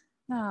else.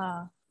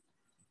 Ah.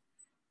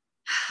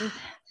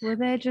 Were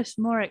they just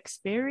more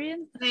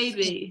experienced?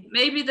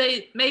 Maybe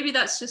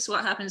that's just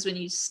what happens when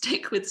you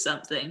stick with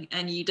something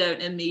and you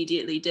don't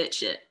immediately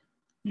ditch it.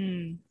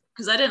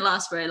 Because I didn't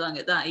last very long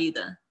at that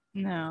either.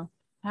 No.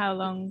 How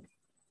long?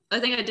 I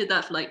think I did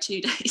that for like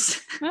 2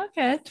 days.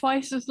 Okay,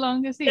 twice as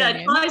long as the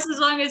onion. Twice as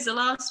long as the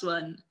last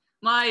one.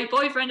 My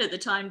boyfriend at the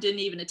time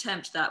didn't even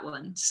attempt that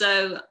one.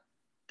 So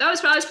I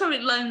was probably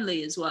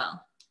lonely as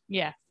well.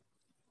 Yeah.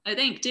 I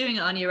think doing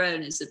it on your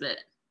own is a bit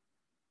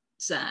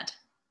sad.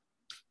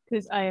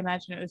 Because I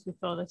imagine it was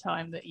before the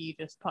time that you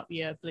just pop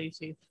your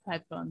Bluetooth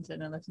headphones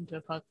in and listen to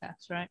a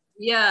podcast, right?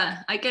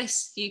 Yeah, I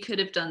guess you could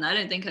have done that. I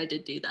don't think I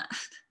did do that.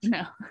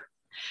 No.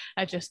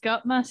 I just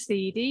got my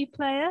CD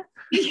player.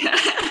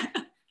 Yeah.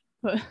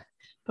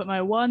 Put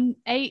my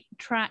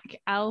 8-track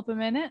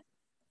album in it.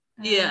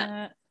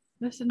 Yeah.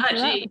 Listen to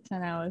that for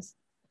 10 hours.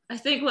 I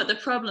think what the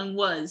problem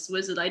was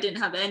that I didn't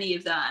have any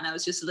of that and I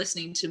was just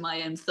listening to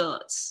my own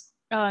thoughts.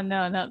 Oh,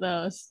 no, not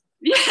those.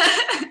 Yeah.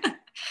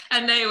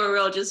 And they were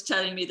all just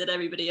telling me that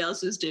everybody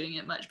else was doing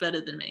it much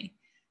better than me.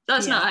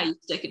 That's not how you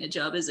stick in a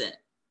job, is it?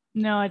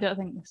 No, I don't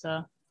think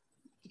so.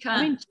 You can't.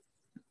 I mean,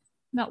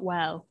 not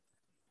well.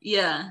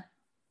 Yeah.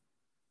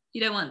 You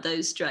don't want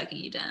those dragging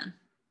you down.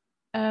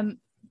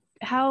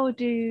 how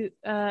do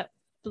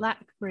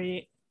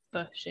blackberry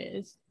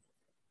bushes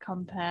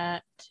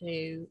compare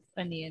to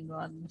onion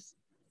ones,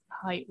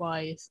 height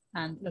wise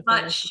and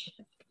Much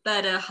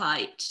better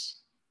height.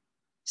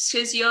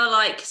 Because you're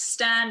like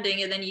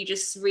standing and then you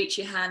just reach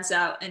your hands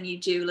out and you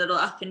do a little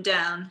up and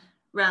down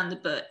round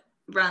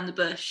the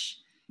bush.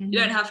 You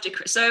don't have to.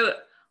 So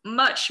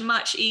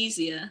much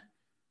easier.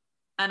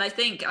 And I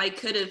think I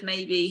could have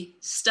maybe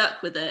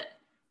stuck with it.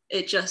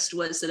 It just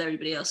was that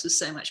everybody else was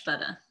so much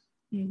better.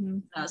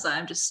 I was like,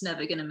 I'm just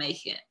never going to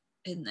make it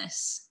in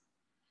this.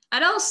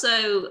 And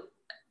also,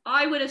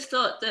 I would have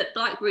thought that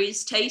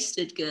blackberries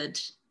tasted good.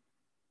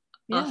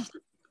 Yeah.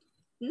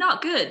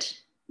 Not good.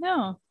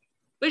 No.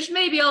 Which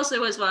maybe also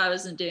was why I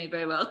wasn't doing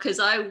very well, because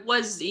I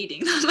was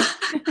eating them.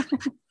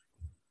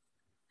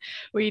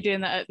 Were you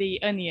doing that at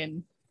the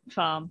onion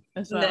farm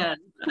as well? No,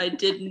 I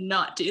did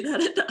not do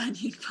that at the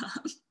onion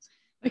farm.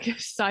 Like a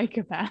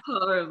psychopath.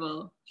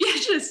 Horrible. You're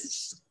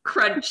just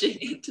crunching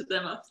into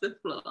them off the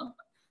floor.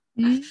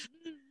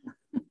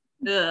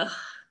 Ugh.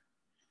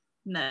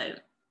 No.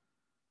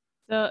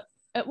 So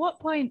at what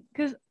point,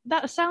 because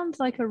that sounds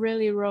like a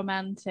really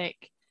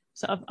romantic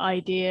sort of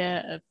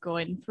idea of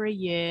going for a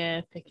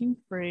year, picking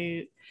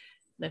fruit,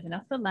 living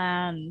off the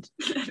land,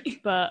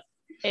 but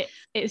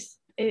it's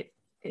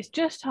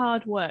just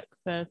hard work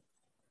for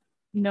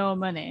no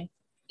money.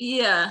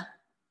 Yeah.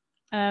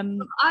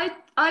 I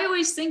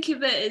always think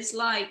of it as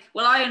like,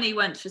 well, I only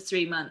went for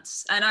 3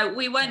 months, and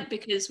we went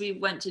because we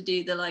went to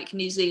do the like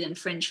New Zealand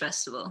Fringe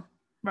Festival.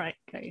 Right.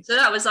 Okay. So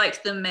that was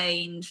like the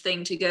main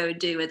thing to go and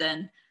do. And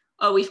then,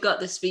 oh, we've got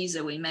this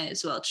visa, we may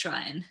as well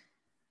try and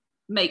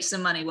make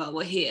some money while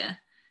we're here.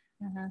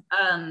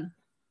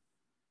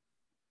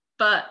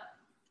 But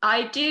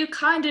I do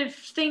kind of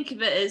think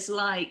of it as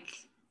like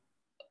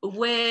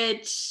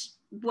weird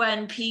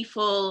when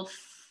people,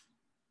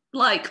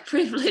 like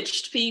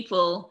privileged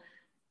people,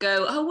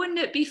 go, oh, wouldn't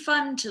it be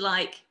fun to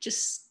like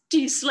just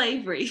do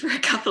slavery for a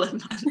couple of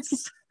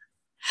months?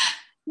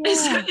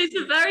 Yeah. It's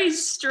a very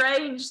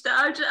strange,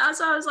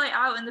 as I was like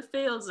out in the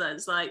fields, I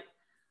was like,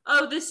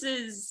 oh, this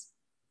is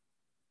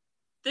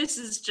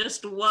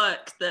just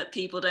work that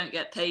people don't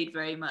get paid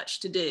very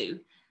much to do.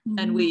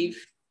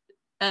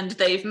 And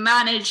they've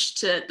managed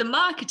to, the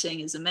marketing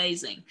is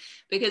amazing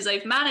because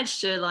they've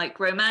managed to like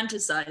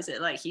romanticize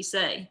it, like you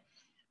say,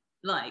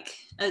 like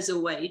as a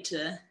way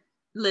to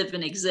live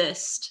and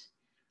exist.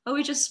 Oh,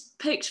 we just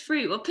picked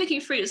fruit. Well, picking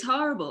fruit is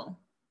horrible.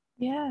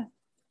 Yeah.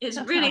 It's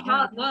really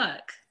hard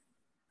work.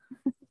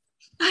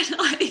 I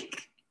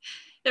like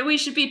that we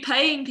should be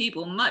paying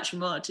people much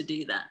more to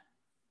do that.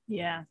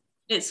 Yeah.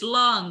 It's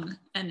long,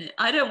 and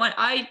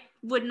I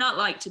would not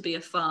like to be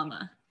a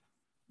farmer.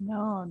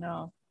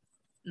 No.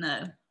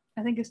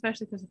 I think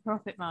especially because the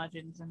profit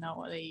margins are not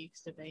what they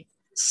used to be.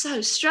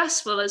 So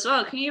stressful as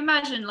well. Can you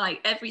imagine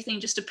like everything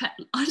just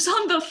depends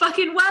on the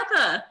fucking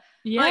weather?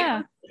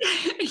 Yeah.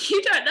 Like,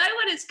 you don't know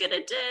what it's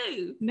gonna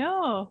do.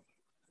 No.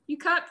 You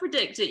can't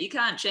predict it. You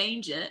can't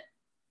change it.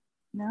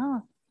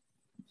 No.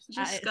 You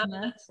just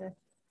gotta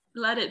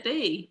let it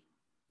be.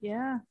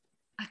 Yeah.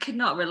 I could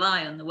not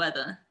rely on the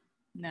weather.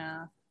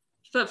 No.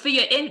 But for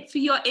your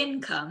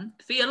income,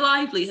 for your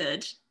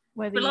livelihood,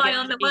 rely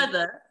on the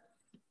weather.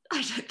 I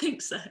don't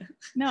think so.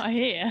 Not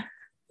here.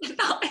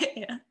 Not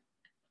here.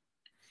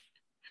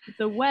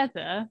 The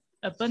weather,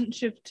 a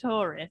bunch of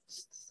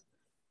tourists,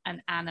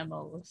 and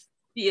animals.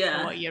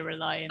 Yeah. Are what you're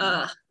relying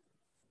on.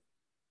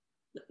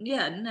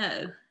 Yeah,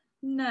 no.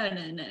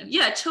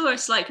 Yeah,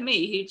 tourists like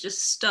me who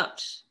just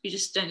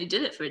only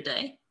did it for a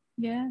day.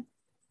 Yeah.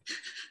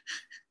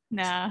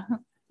 Nah.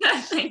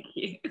 No, thank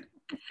you. I'm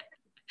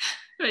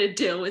going to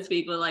deal with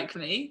people like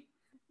me.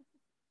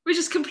 We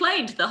just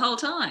complained the whole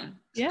time.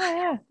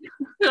 Yeah.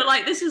 We were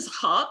like, this is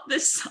hot,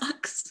 this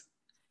sucks.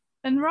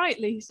 And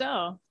rightly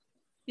so.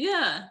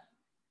 Yeah.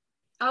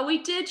 Oh,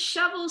 we did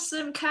shovel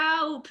some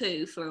cow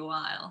poo for a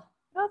while.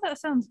 Oh, that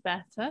sounds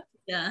better.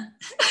 Yeah.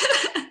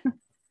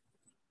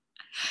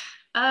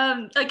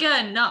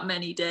 Again, not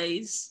many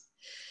days.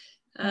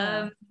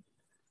 But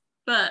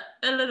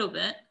a little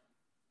bit.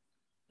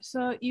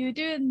 So you were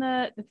doing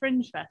the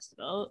Fringe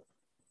Festival.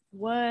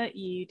 Were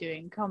you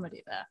doing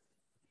comedy there?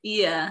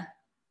 Yeah.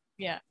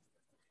 Yeah.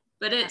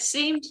 But it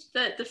seemed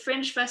that the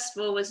Fringe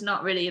Festival was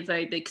not really a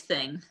very big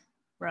thing.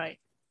 Right.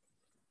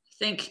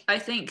 I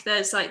think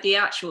there's like the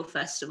actual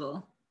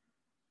festival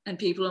and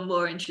people are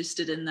more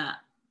interested in that.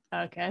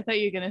 Okay, I thought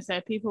you were going to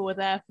say people were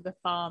there for the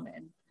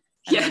farming.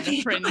 And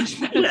the Fringe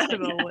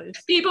Festival was...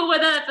 People were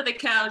there for the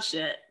cow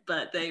shit,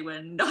 but they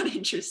were not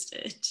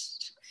interested.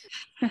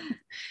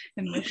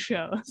 In the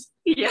shows.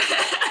 Yeah.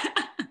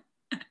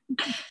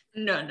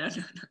 No.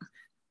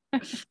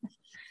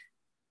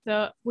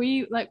 So were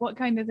you like, what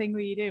kind of thing were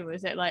you doing?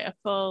 Was it like a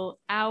full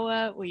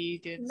hour? Were you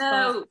doing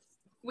No,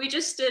 we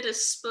just did a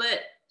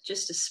split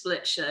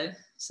show.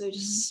 So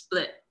just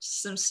split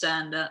some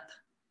stand up.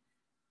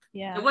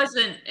 Yeah.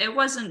 It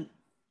wasn't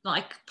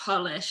like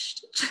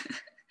polished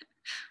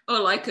or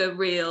like a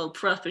real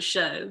proper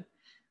show,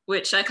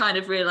 which I kind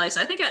of realized.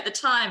 I think at the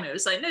time it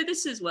was like, no,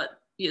 this is what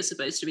you're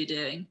supposed to be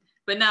doing.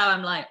 But now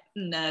I'm like,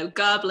 no,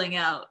 garbling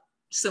out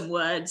some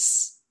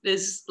words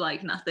is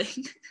like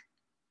nothing.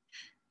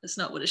 That's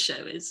not what a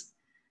show is.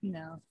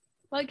 No.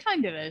 Well, it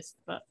kind of is,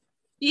 but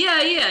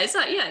Yeah, it's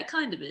like, yeah, it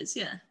kind of is,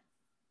 yeah.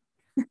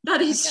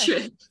 That is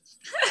true.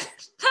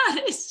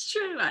 That is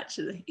true,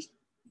 actually.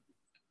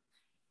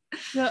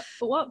 so at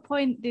what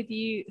point did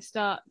you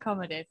start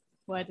comedy?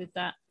 Where did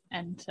that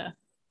enter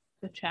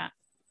the chat?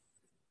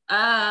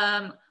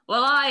 Well,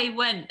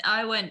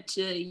 I went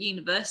to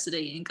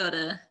university and got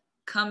a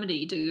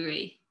comedy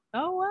degree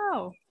Oh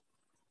wow.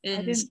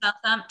 in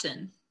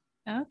Southampton.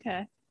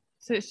 Okay.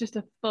 So it's just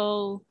a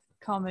full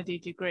comedy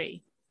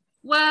degree.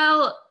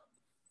 Well,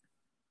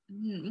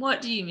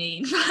 what do you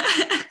mean?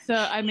 So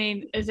I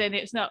mean, as in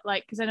it's not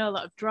like, because I know a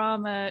lot of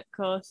drama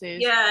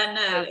courses. Yeah,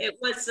 no,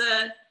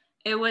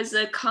 it was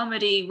a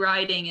comedy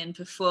writing and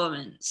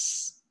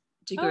performance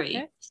degree.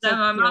 Okay. So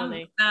my mum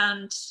purely.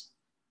 found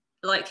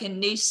like a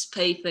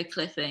newspaper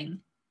clipping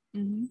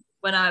Mhm.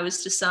 when I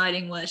was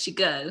deciding where to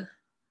go.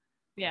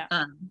 Yeah.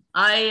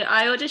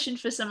 I auditioned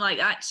for some like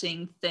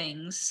acting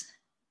things,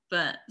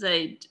 but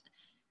they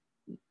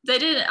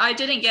didn't.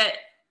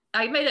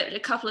 I made it a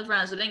couple of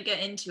rounds. I didn't get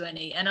into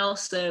any, and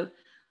also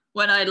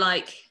when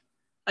I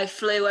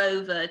flew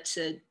over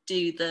to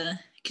do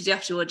because you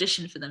have to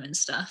audition for them and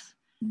stuff.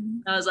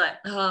 Mhm. I was like,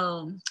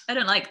 oh, I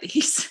don't like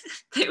these.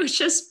 They were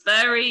just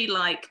very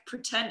like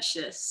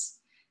pretentious.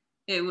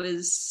 It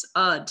was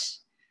odd.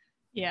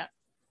 Yeah.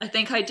 I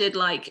think I did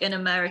like an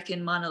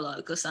American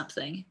monologue or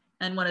something.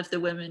 And one of the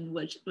women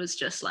was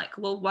just like,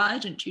 well, why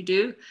didn't you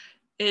do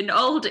an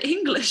old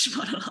English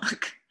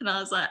monologue? And I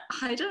was like,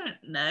 I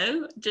don't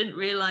know. Didn't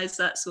realize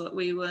that's what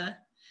we were.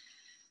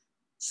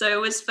 So it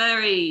was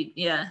very,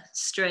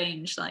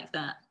 strange like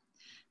that.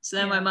 So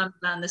then my mum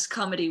found this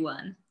comedy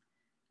one,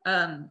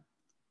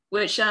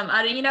 which,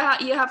 I don't, you know how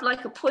you have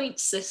like a point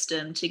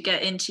system to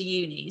get into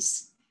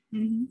unis?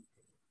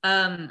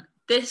 Mm-hmm.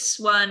 This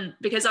one,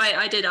 because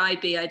I did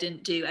IB, I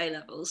didn't do A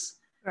levels.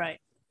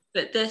 Right.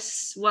 But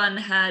this one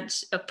had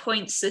a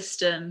point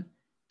system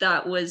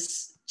that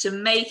was to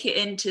make it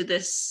into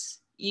this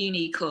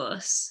uni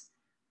course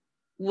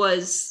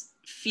was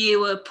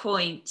fewer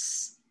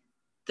points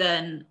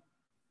than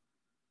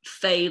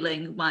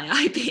failing my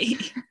IB.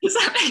 Does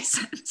that make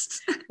sense?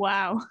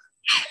 Wow.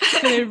 So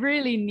they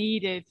really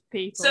needed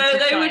people. So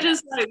they were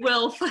just like,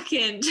 we'll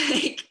fucking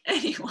take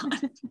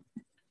anyone.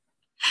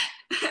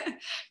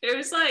 It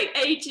was like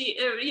 80,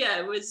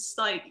 it was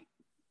like,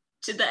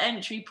 to the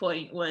entry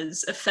point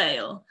was a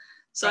fail.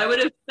 So I would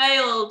have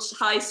failed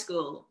high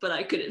school, but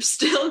I could have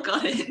still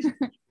got in.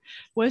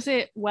 Was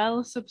it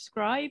well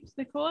subscribed,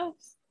 the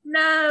course?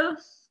 No.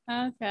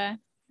 Okay.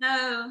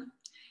 No.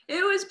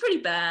 It was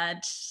pretty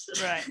bad.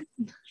 Right.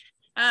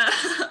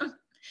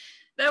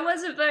 There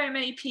wasn't very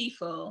many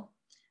people.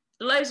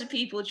 Loads of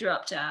people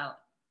dropped out.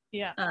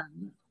 Yeah.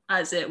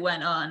 As it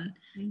went on.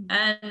 Mm-hmm.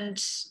 And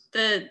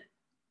the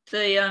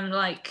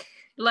like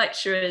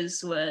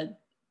lecturers were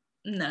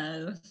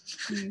no.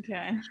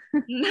 Okay.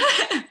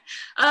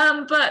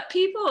 But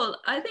people,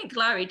 I think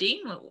Larry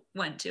Dean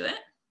went to it.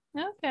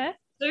 Okay.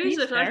 So he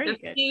was like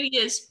a few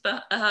years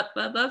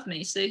above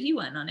me, so he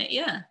went on it,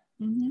 yeah.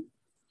 Mm-hmm.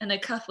 And a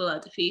couple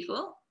other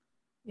people.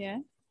 Yeah.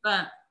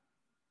 But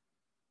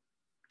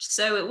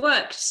so it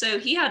worked. So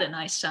he had a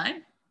nice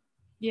time.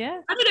 Yeah.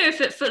 I don't know if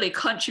it fully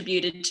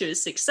contributed to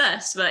his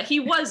success, but he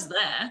was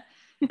there.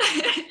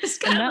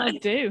 And that'll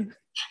do.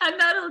 And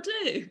that'll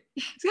do.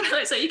 It's kind of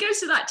like, so he goes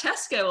to that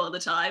Tesco all the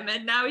time,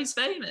 and now he's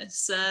famous.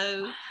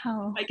 So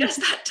wow. I guess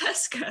that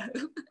Tesco.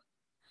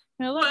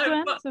 A lot to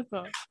answer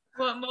for.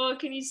 What more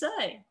can you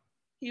say?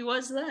 He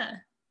was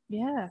there.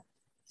 Yeah.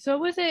 So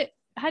was it?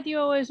 Had you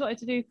always wanted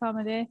to do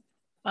comedy,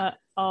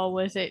 or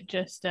was it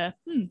just that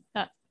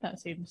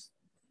seems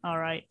all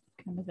right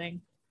kind of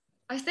thing?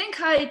 I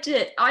think I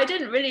did. I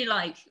didn't really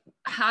like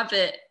have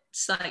it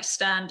like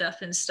stand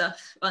up and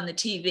stuff on the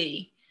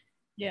TV.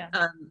 Yeah.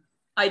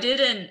 I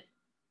didn't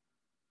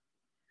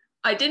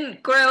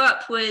grow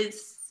up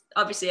with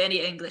obviously any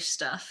English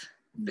stuff,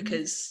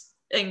 because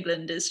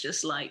England is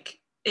just like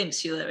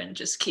insular and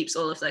just keeps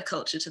all of their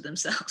culture to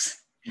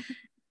themselves.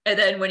 And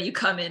then when you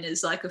come in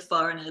as like a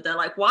foreigner, they're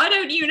like, why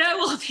don't you know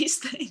all these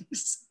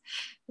things?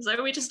 It's like,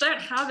 we just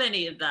don't have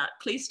any of that.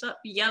 Please stop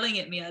yelling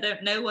at me. I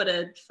don't know what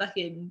a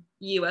fucking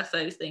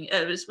UFO thing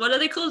is. What are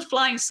they called?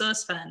 Flying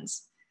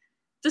saucepans.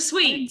 The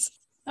Swedes.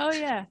 Oh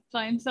yeah,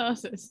 flying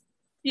saucers.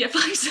 Yeah,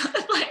 flying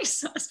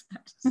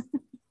saucepans.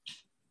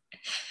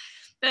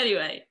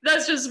 Anyway,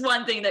 that's just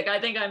one thing that I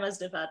think I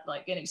must have had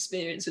like an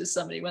experience with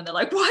somebody when they're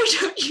like, why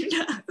don't you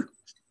know?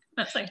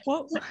 That's like,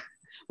 what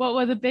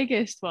were the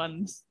biggest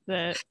ones?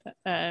 The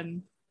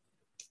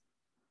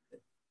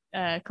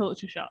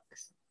culture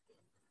shocks.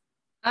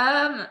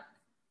 I'm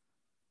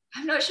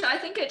not sure. I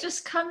think it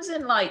just comes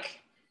in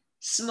like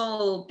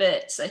small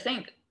bits. I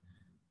think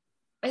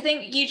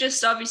you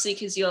just, obviously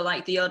because you're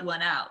like the odd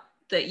one out,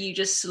 that you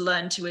just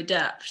learn to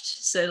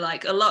adapt. So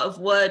like a lot of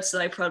words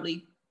that I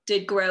probably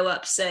did grow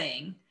up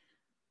saying,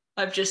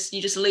 you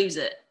just lose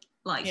it.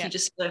 Like you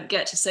just don't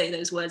get to say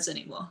those words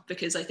anymore,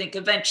 because I think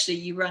eventually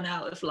you run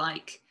out of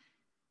like,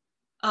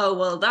 oh,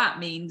 well, that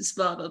means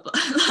blah, blah, blah.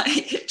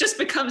 Like it just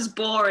becomes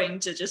boring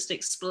to just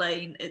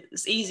explain.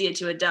 It's easier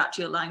to adapt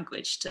your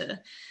language to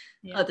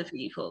other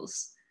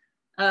people's.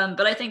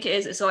 But I think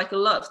it's like a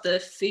lot of the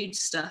food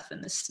stuff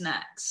and the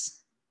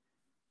snacks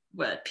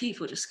where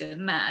people just go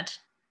mad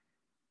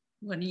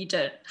when you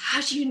don't.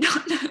 How do you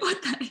not know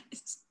what that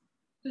is?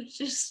 It's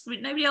just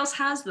nobody else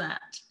has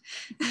that.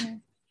 Yeah.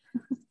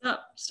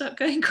 Stop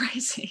going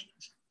crazy.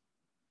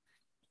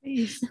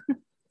 Please.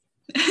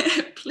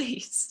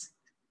 Please.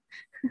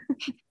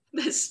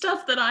 There's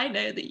stuff that I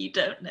know that you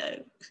don't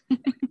know.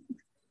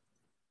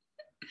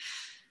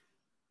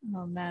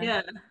 Oh man.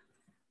 Yeah.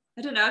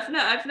 I don't know.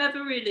 I've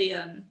never really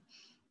I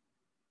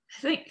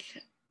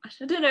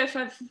don't know if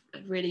I've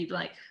really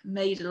like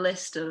made a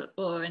list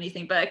or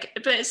anything, but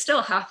it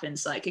still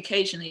happens. Like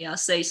occasionally I'll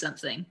say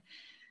something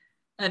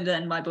and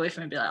then my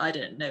boyfriend will be like, I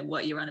don't know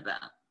what you're on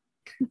about.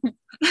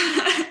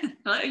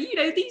 Like, you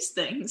know these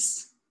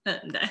things.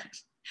 No.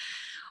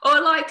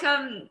 Or like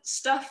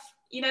stuff,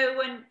 you know,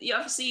 when you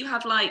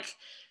have like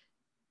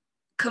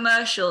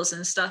commercials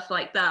and stuff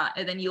like that,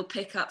 and then you'll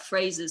pick up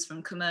phrases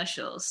from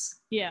commercials.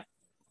 Yeah.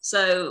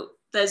 So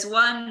there's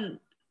one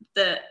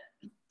that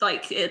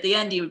like at the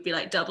end you would be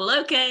like double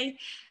okay,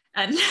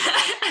 and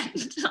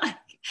like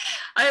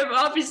I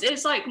obviously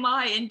it's like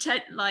my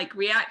intent, like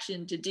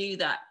reaction to do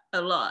that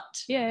a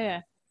lot.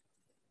 Yeah.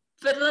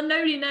 But then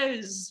nobody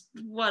knows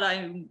what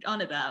I'm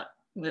on about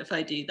if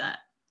I do that.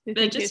 I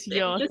think it's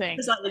your thing.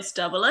 It's like it's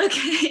double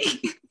okay.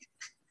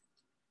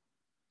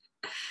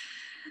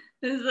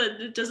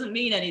 It doesn't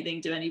mean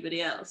anything to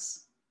anybody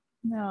else.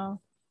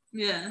 No.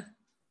 Yeah.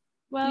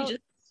 Well,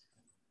 just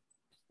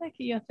make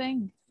it your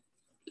thing.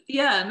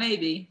 Yeah,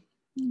 maybe.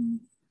 Mm.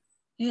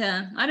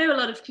 Yeah, I know a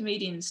lot of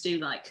comedians do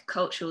like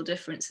cultural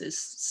differences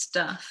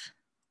stuff,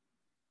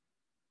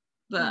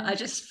 but I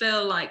just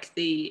feel like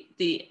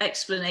the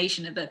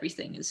explanation of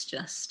everything is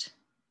just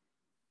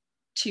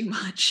too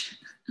much.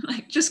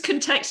 Like just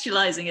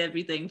contextualizing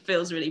everything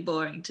feels really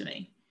boring to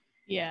me.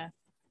 Yeah.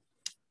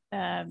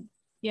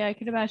 Yeah, I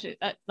can imagine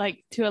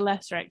like to a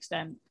lesser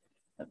extent,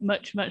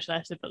 much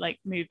lesser, but like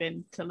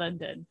moving to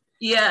London.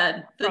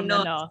 Yeah, from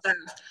the north.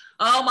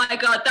 Oh my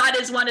God, that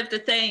is one of the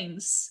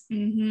things.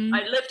 Mm-hmm.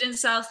 I lived in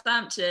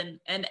Southampton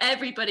and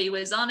everybody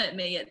was on at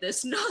me at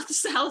this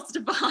north-south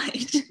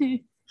divide.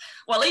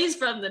 Well, he's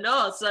from the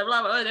north, so I'm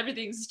like, oh,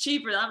 everything's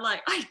cheaper. And I'm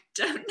like, I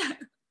don't know.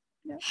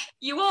 Yeah.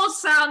 You all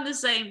sound the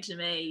same to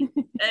me,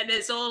 and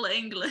it's all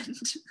England.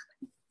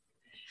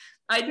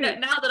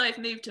 Now that I've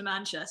moved to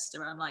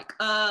Manchester, I'm like,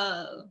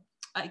 oh,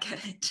 I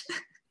get it.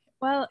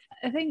 Well,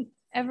 I think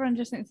everyone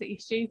just thinks that you're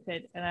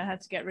stupid, and I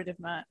had to get rid of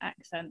my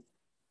accent.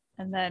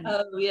 And then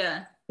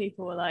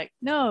people were like,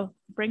 no,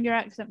 bring your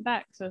accent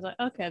back. So I was like,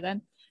 okay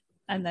then.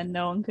 And then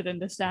no one could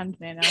understand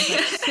me. And I was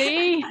like,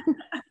 see,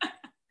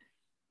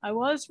 I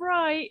was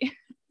right.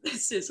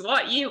 This is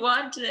what you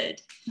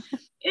wanted.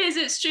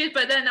 It's true.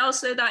 But then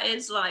also that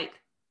is like,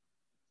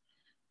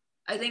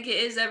 I think it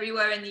is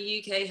everywhere in the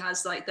UK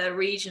has like their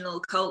regional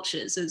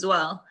cultures as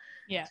well.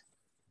 Yeah.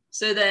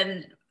 So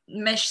then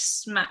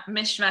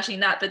mishmashing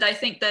that. But I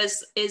think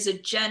is a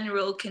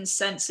general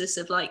consensus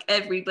of like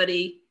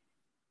everybody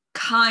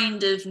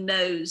kind of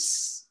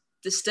knows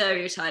the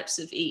stereotypes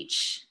of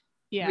each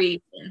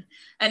region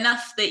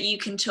enough that you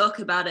can talk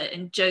about it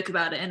and joke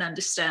about it and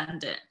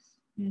understand it,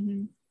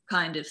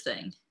 kind of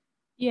thing.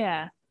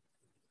 Yeah.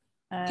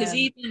 Because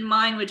even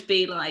mine would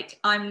be like,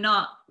 I'm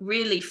not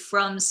really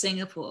from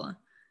Singapore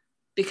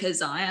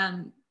because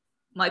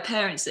my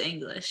parents are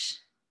English.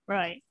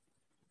 Right.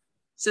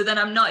 So then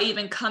I'm not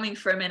even coming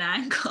from an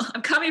angle.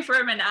 I'm coming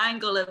from an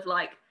angle of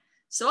like,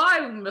 so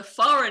I'm a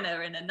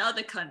foreigner in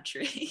another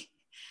country.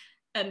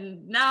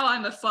 And now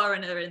I'm a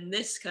foreigner in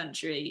this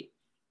country.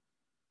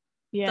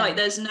 Yeah. Like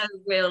there's no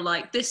real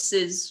like, this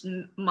is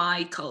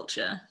my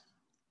culture.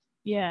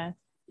 Yeah.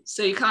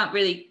 So you can't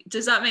really,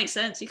 does that make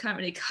sense? You can't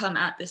really come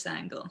at this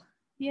angle.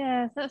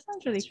 Yeah, that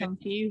sounds really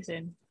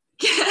confusing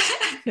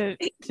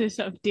to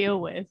sort of deal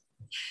with.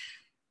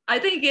 I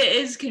think it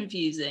is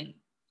confusing.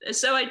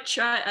 So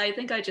I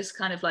think I just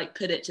kind of like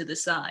put it to the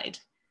side.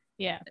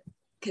 Yeah.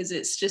 Because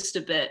it's just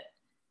a bit,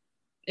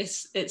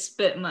 it's a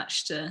bit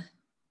much to,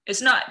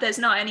 there's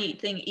not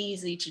anything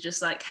easy to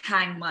just like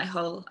hang my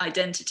whole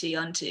identity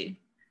onto.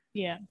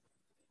 Yeah.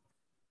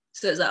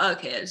 So it's like,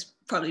 okay, it's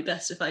probably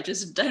best if I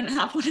just don't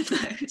have one of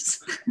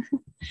those.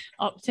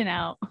 Opting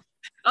out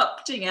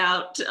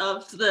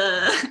of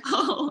the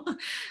whole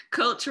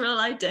cultural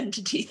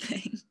identity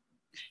thing.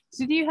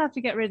 So do you have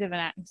to get rid of an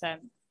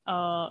accent,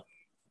 or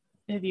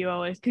have you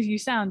always, because you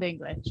sound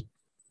English?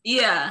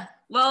 Yeah,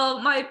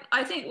 well,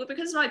 I think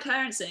because my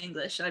parents are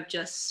English, I've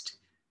just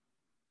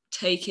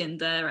taken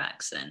their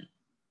accent.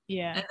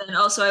 Yeah. And then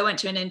also I went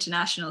to an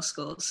international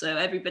school, so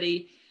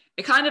everybody,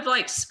 it kind of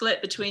like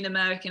split between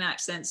American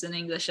accents and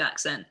English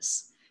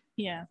accents.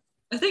 Yeah.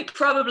 I think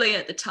probably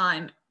at the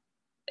time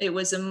it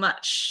was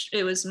much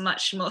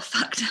more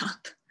fucked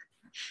up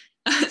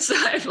So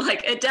I've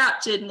like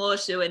adapted more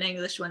to an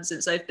English one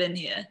since I've been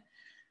here.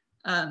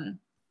 But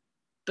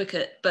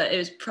it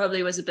was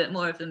probably was a bit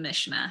more of a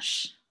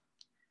mishmash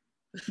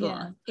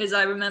before. Because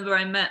I remember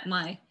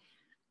I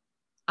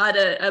had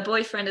a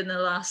boyfriend in the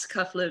last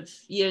couple of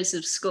years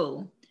of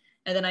school,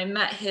 and then I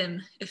met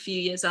him a few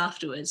years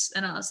afterwards,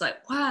 and I was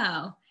like,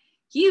 wow,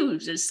 you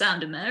just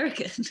sound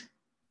American.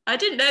 I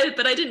didn't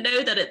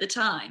know that at the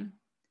time.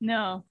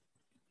 No.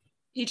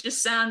 He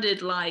just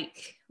sounded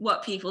like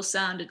what people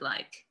sounded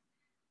like.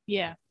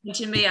 Yeah. And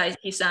to me,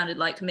 he sounded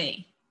like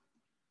me.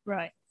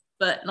 Right.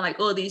 But like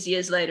all these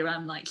years later,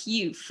 I'm like,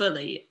 you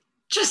fully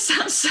just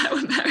sound so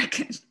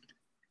American.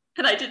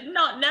 And I did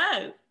not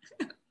know.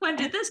 When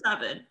did this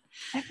happen?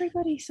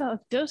 Everybody sort of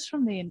does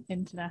from the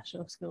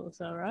international schools,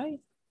 though, right?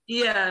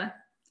 Yeah,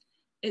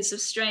 it's a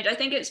strange. I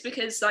think it's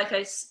because, like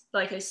I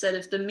said,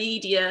 of the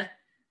media,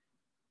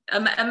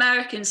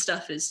 American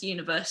stuff is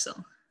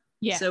universal.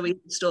 Yeah. So we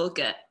just all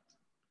get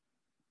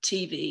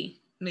TV,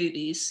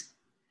 movies,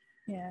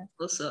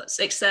 all sorts.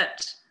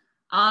 Except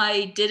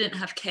I didn't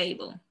have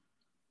cable.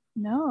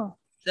 No.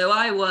 So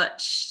I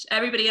watched.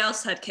 Everybody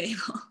else had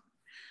cable.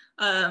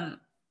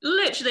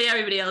 Literally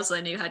everybody else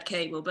I knew had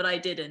cable, but I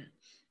didn't.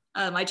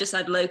 I just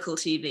had local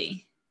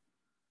TV.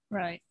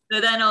 Right.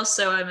 So then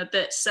also I'm a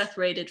bit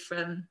separated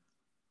from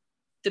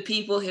the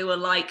people who are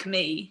like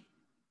me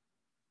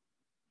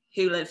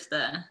who live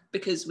there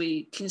because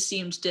we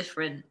consumed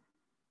different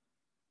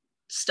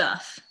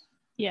stuff.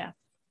 Yeah.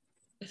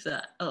 If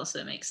that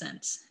also makes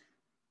sense.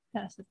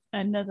 That's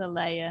another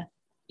layer.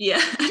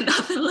 Yeah,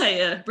 another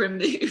layer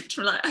removed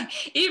from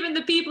like even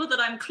the people that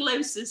I'm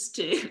closest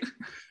to.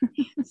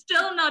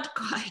 Still not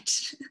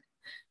quite.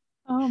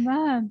 Oh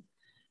man.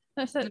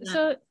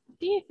 So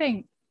do you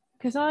think,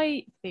 because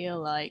I feel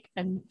like,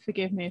 and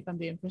forgive me if I'm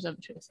being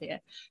presumptuous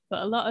here,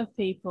 but a lot of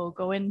people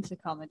go into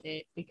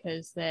comedy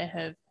because they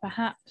have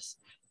perhaps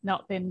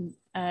not been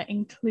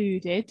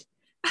included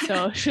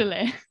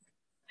socially.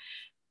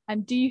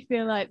 And do you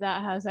feel like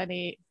that has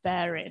any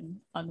bearing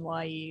on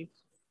why you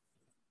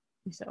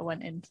sort of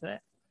went into it?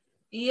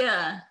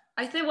 Yeah,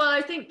 I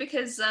think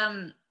because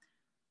I'm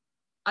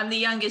the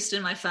youngest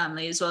in my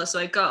family as well, so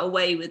I got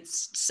away with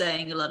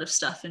saying a lot of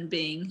stuff and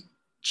being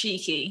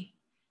cheeky.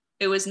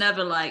 It was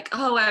never like,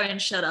 oh, Erin,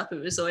 shut up. It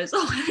was always,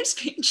 oh, Erin's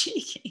being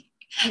cheeky.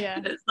 Yeah.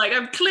 It's like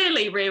I'm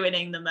clearly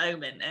ruining the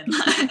moment and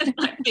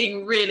like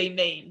being really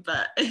mean,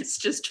 but it's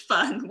just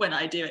fun when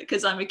I do it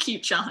because I'm a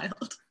cute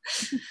child.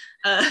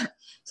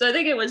 So I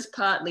think it was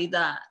partly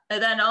that.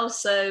 And then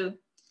also,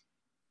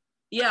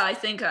 yeah, I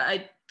think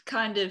I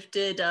kind of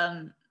did,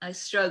 I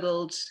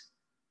struggled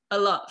a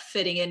lot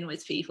fitting in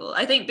with people.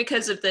 I think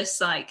because of this,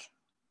 like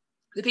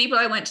the people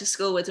I went to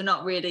school with are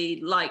not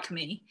really like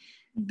me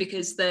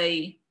because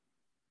I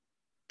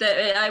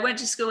went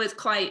to school with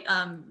quite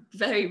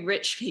very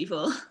rich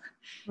people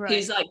Right.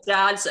 whose like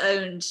dads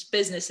owned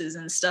businesses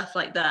and stuff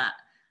like that.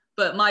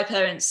 But my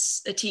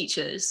parents are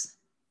teachers.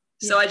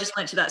 So I just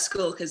went to that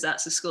school because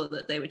that's the school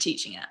that they were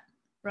teaching at.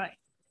 Right.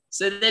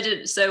 So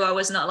I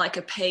was not like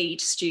a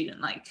paid student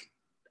like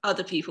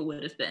other people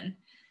would have been.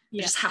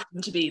 Yeah. I just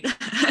happened to be there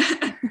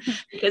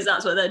because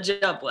that's what their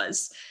job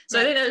was. So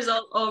I think there was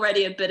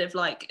already a bit of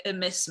like a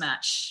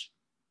mismatch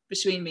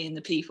between me and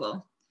the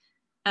people.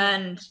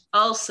 And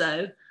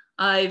also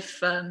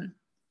I've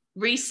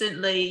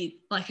recently,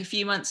 like a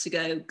few months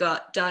ago,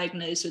 got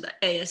diagnosed with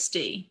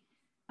ASD.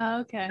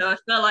 Oh, okay. So I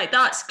feel like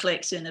that's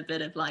clicked in a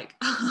bit of like,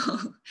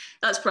 oh,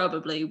 that's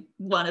probably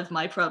one of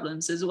my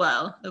problems as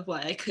well, of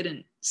why I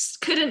couldn't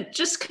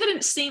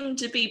seem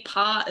to be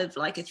part of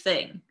like a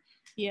thing.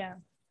 Yeah.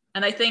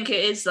 And I think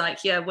it is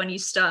like, yeah, when you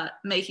start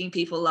making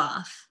people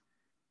laugh,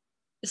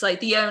 it's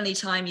like the only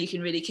time you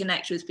can really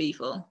connect with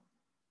people,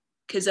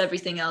 because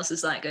everything else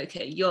is like,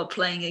 okay, you're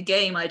playing a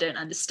game I don't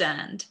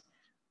understand.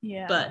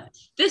 Yeah. But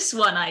this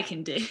one I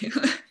can do.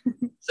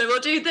 So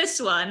we'll do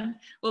this one.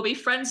 We'll be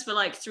friends for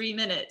like 3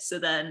 minutes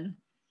and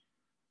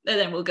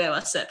then we'll go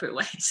our separate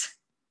ways.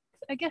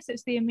 I guess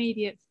it's the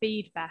immediate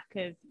feedback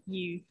of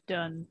you've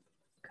done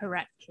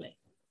correctly,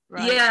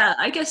 right? Yeah,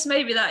 I guess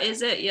maybe that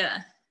is it,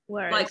 yeah.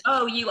 Whereas, like,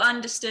 oh, you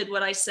understood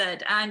what I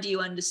said and you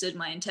understood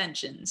my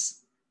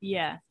intentions.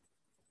 Yeah.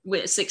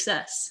 With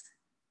success.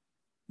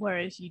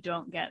 Whereas you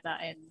don't get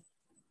that in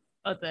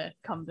other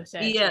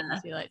conversations. Yeah.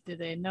 You're like, do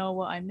they know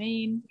what I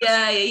mean?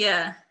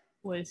 Yeah.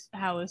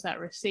 How was that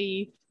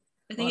received?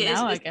 I think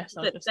I it's guess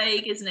a bit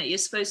vague, isn't it? You're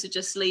supposed to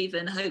just leave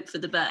and hope for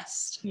the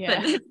best. Yeah.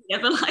 But nobody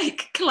ever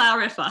like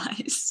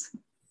clarifies.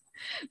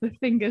 The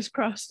fingers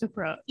crossed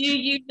approach. Do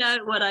you know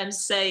what I'm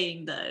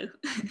saying though?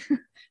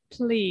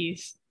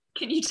 Please.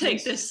 Can you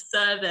take this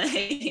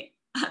survey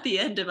at the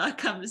end of our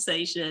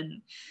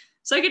conversation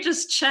so I could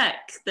just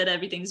check that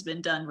everything's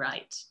been done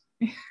right?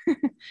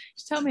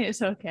 Just tell me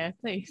it's okay,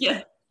 please.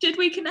 Yeah. Did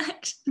we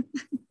connect?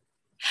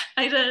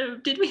 I don't know.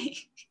 Did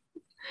we?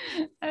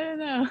 I don't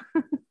know.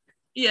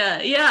 Yeah,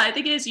 I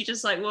think it is. You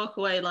just like walk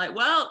away like,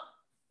 well,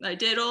 I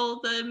did all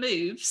the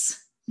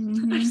moves.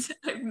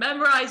 Mm-hmm. I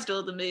memorized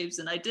all the moves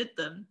and I did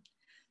them.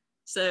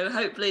 So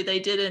hopefully they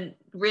didn't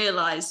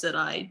realize that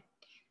I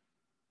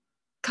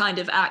kind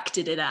of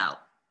acted it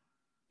out.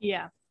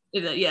 Yeah.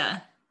 Yeah.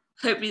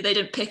 Hopefully they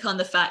didn't pick up on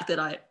the fact that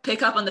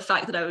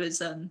I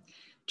was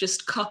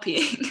just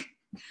copying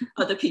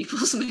other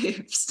people's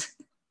moves.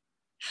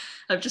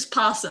 I've just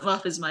passed them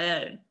off as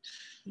my own.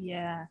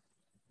 Yeah.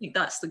 I think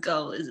that's the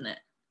goal, isn't it?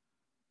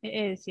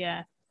 It is,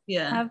 yeah.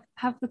 Yeah.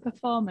 Have the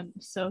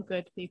performance so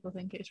good people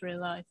think it's real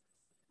life.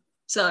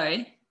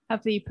 Sorry?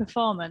 Have the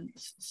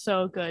performance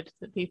so good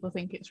that people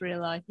think it's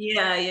real life.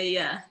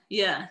 Yeah,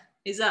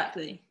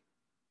 exactly.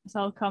 That's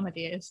all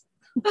comedy is.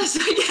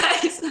 So, yeah,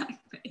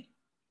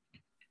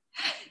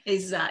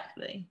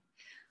 exactly.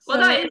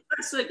 Well,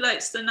 So,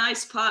 that's the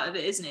nice part of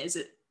it, isn't it? Is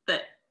it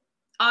that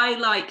I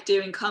like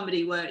doing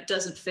comedy where it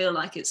doesn't feel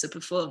like it's a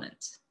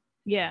performance.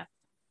 yeah.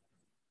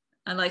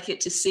 I like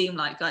it to seem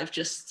like I've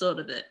just thought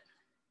of it.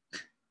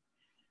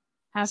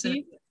 Have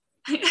you?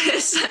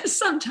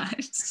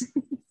 Sometimes.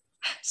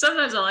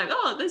 Sometimes I'm like,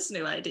 oh, this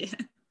new idea.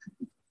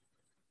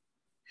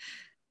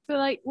 So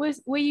like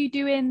were you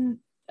doing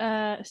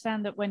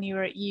stand-up when you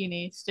were at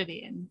uni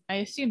studying? I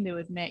assume they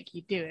would make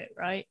you do it,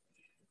 right?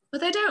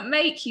 But they don't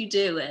make you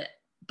do it.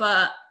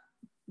 But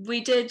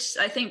we did,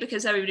 I think,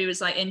 because everybody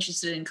was like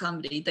interested in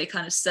comedy, they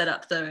kind of set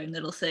up their own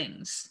little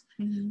things.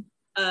 Mm-hmm.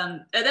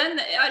 And then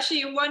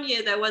actually 1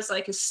 year there was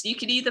like you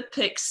could either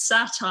pick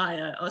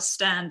satire or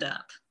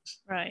stand-up.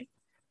 Right.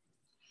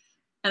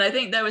 And I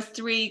think there were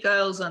 3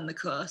 girls on the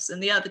course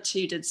and the other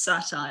 2 did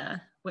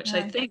satire, which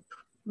I think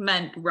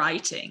meant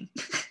writing.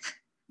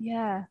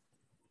 Yeah.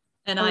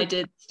 And I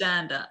did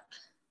stand-up.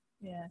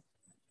 Yeah.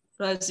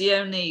 But I was the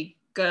only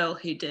girl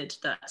who did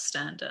that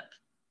stand-up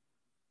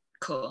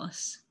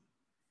course.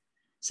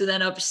 So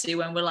then obviously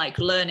when we're like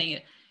learning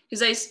it, because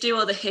they used to do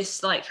all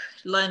the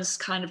learns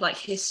kind of like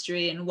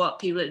history and what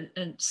people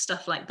and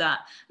stuff like that.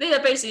 They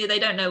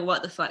don't know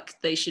what the fuck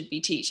they should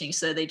be teaching,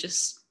 so they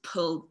just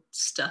pull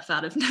stuff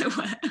out of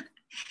nowhere.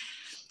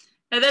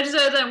 And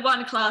then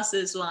one class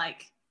is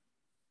like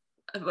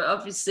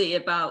obviously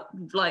about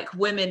like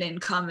women in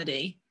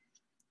comedy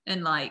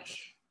and like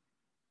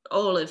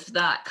all of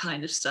that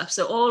kind of stuff.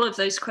 So all of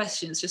those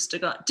questions just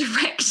got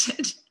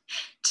directed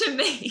to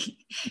me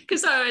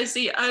because I was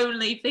the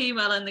only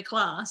female in the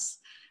class.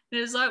 And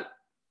it was like,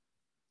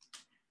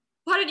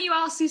 why don't you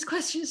ask these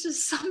questions to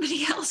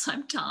somebody else?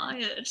 I'm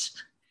tired.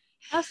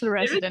 That's the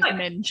resident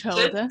minge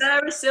holder. Should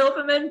Sarah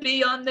Silverman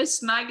be on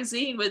this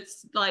magazine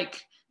with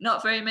like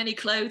not very many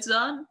clothes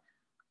on?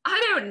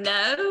 I don't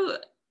know.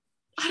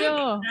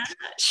 Sure.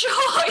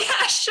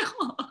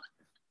 Sure.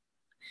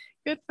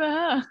 Good for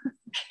her.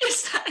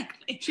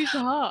 Exactly. She's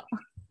hot.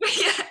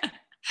 Yeah.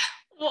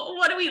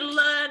 What are we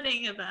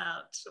learning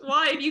about?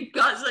 Why have you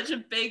got such a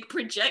big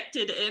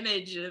projected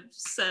image of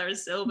Sarah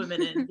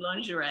Silverman in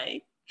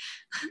lingerie?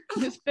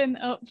 It's been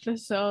up for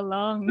so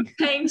long.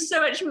 Paying so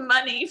much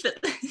money for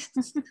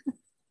this.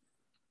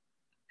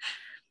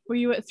 Were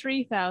you at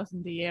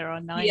 3,000 a year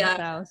or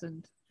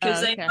 9,000?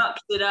 Because they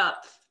knocked it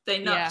up. They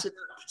knocked it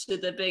up to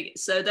the big.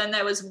 So then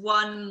there was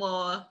one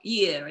more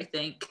year, I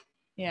think.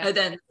 Yeah. And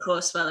then the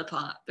course fell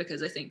apart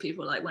because I think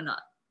people were like,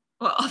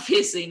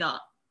 obviously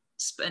not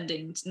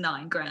spending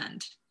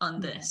 $9,000 on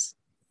this.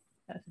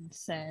 That's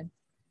insane.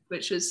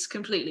 Which was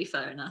completely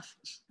fair enough.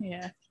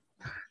 Yeah.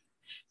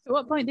 So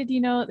what point did you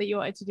know that you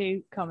wanted to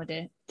do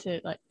comedy to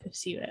like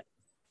pursue it?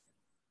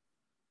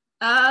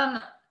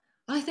 I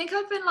think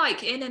I've been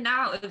like in and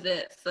out of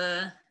it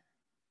for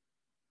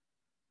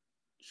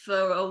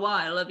a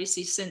while,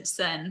 obviously since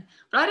then.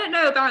 But I don't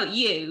know about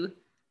you,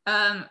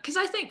 because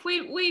I think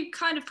we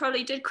kind of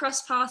probably did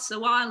cross paths a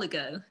while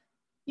ago.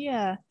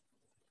 Yeah.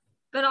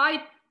 But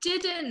I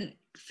didn't,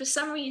 for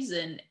some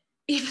reason,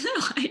 even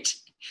though I'd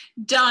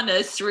done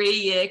a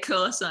 3-year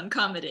course on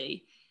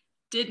comedy,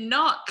 did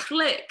not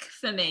click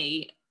for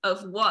me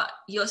of what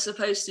you're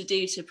supposed to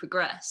do to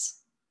progress.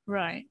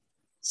 Right.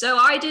 So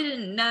I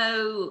didn't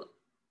know,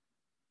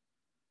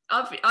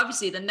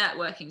 obviously the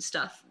networking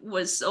stuff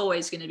was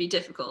always going to be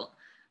difficult.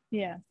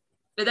 Yeah.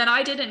 But then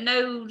I didn't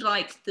know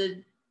like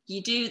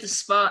you do the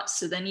spots,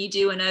 so then you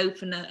do an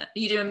opener,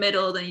 you do a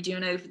middle, then you do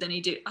an open, then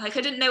you do, like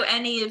I didn't know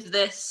any of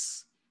this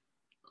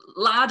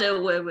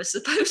ladder we're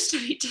supposed to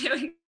be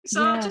doing.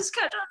 So I just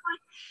kept on like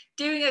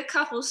doing a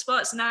couple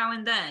spots now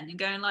and then and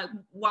going like,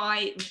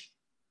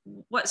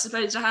 what's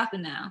supposed to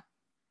happen now?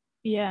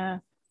 Yeah.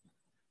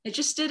 I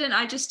just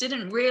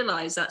didn't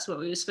realize that's what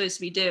we were supposed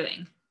to be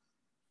doing.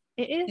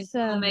 It is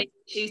maybe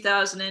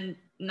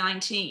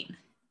 2019.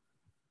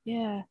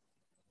 Yeah.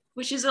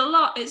 Which is a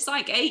lot. It's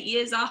like 8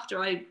 years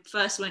after I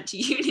first went to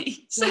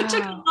uni. So It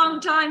took a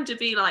long time to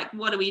be like,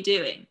 what are we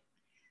doing?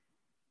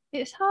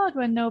 It's hard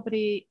when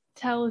nobody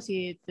tells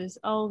you there's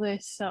all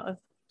this sort of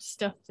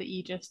stuff that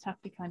you just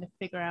have to kind of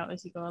figure out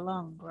as you go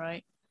along,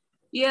 right?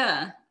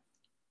 Yeah.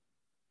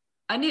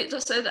 I knew,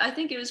 so I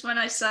think it was when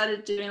I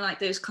started doing like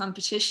those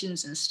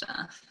competitions and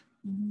stuff.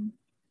 Mm-hmm.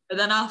 But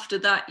then after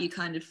that, you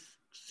kind of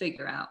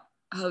figure out,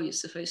 oh, you're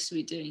supposed to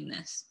be doing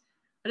this.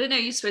 I don't know,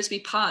 you're supposed to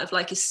be part of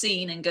like a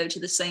scene and go to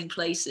the same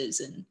places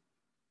and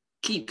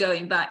keep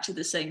going back to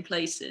the same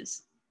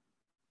places.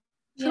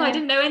 So I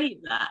didn't know any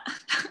of that.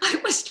 I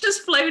was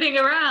just floating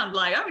around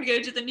like, I'm going to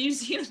go to the New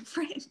Zealand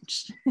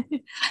Fringe.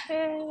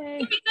 Hey. What are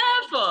we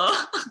there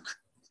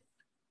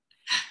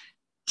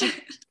for?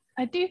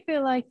 I do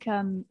feel like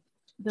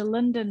the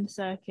London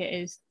circuit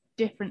is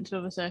different to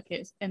other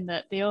circuits in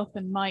that the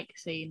open mic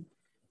scene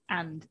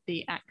and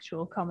the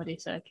actual comedy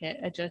circuit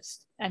are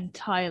just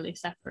entirely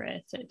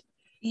separated.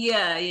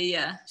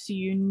 Yeah. So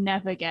you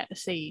never get a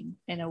scene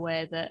in a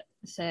way that,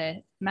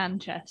 say,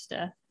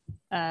 Manchester,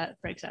 for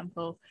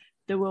example,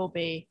 there'll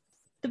be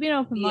an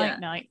open mic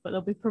night, but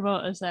there'll be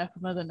promoters there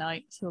from other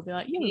nights who'll be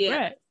like, you were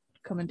great,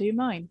 come and do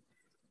mine.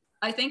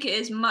 I think it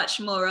is much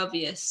more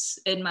obvious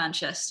in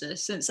Manchester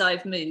since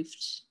I've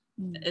moved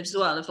as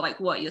well of like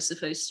what you're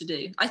supposed to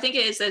do. I think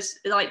it is there's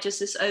like just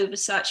this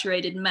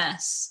oversaturated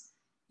mess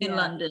in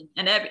London,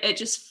 and it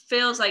just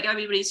feels like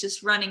everybody's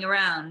just running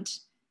around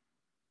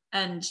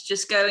and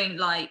just going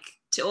like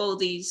to all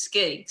these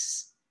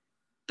gigs.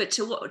 But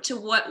what do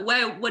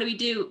we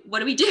do?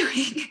 What are we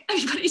doing?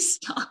 Everybody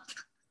stop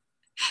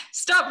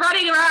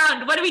running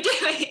around. What are we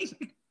doing?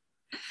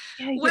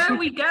 Where are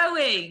we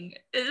going?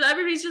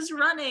 Everybody's just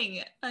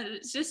running, and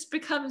it just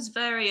becomes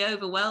very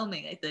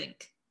overwhelming, I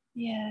think.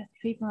 Yeah,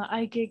 people are,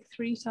 I gig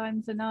 3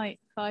 times a night,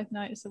 5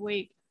 nights a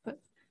week, but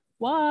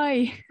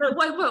why? But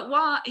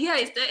why? Yeah,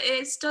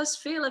 it does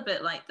feel a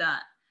bit like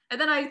that.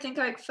 And then I think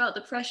I felt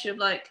the pressure of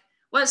like,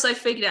 once I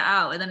figured it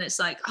out, and then it's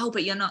like, oh,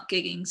 but you're not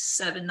gigging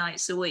 7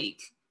 nights a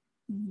week.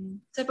 Mm-hmm.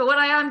 So, but when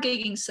I am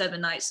gigging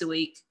 7 nights a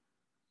week,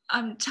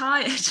 I'm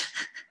tired.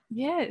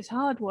 Yeah, it's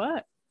hard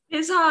work.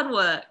 It's hard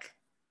work.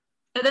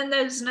 And then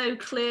there's no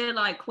clear,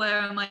 like, where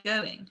am I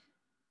going?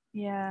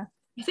 Yeah.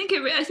 I think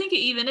it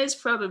even is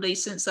probably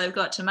since I've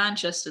got to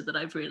Manchester that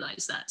I've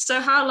realised that.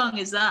 So how long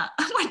is that?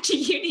 I went to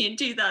uni in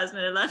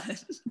 2011.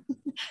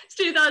 It's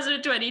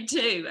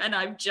 2022, and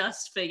I've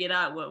just figured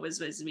out what we're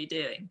supposed to be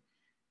doing.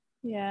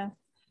 Yeah.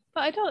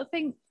 But I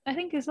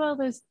think as well,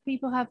 there's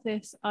people have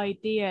this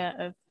idea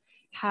of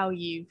how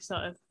you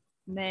sort of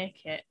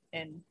make it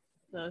in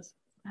those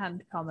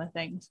hand comma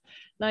things.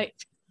 Like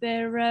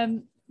they're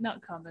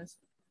not commas.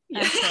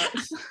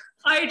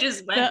 I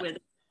just went with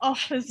it.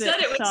 Opposite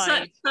said it with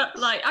side.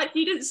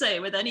 You didn't say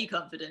it with any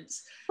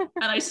confidence,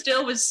 and I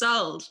still was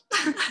sold.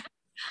 I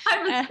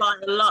was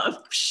buying a lot of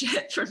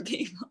shit from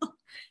people.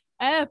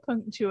 Air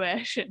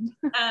punctuation.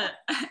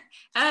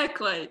 Air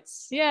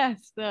quotes.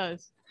 Yes,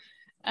 those.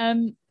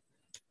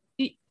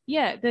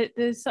 Yeah,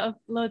 there's sort of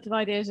loads of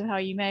ideas of how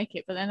you make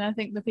it, but then I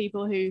think the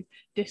people who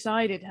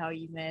decided how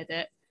you made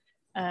it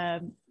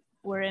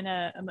were in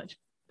a much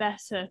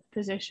better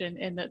position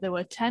in that there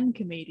were 10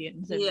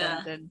 comedians in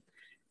London,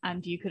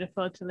 and you could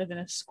afford to live in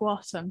a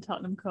squat on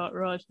Tottenham Court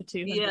Road for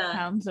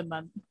 £200 a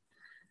month.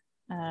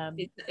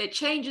 It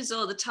changes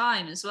all the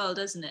time as well,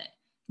 doesn't it?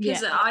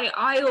 Because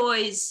I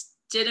always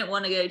didn't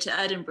want to go to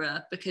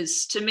Edinburgh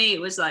because to me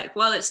it was like,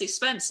 well, it's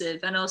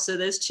expensive, and also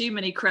there's too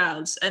many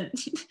crowds, and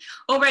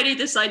already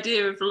this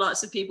idea of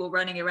lots of people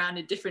running around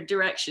in different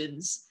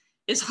directions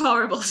is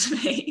horrible to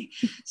me.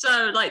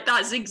 So like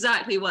that's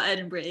exactly what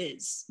Edinburgh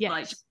is. Yes.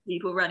 Like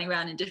people running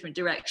around in different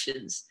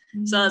directions.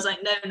 Mm-hmm. So I was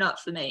like, no, not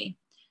for me.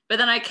 But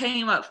then I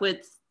came up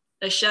with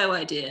a show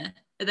idea,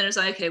 and then it was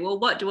like, okay, well,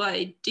 what do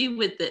I do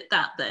with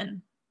that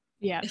then?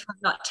 Yeah. If I'm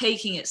not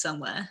taking it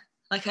somewhere,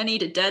 like I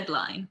need a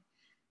deadline.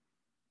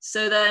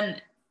 So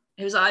then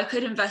it was like, I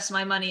could invest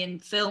my money in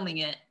filming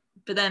it,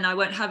 but then I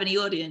won't have any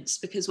audience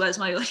because where's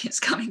my audience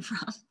coming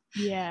from?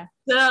 Yeah.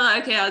 So I'm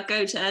like, okay, I'll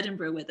go to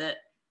Edinburgh with it.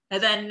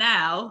 And then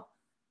now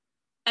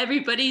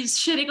everybody's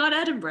shitting on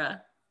Edinburgh.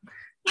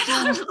 And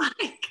I'm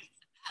like,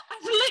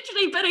 I'm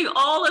literally putting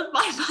all of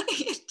my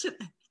money into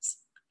this.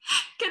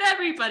 Can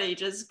everybody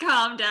just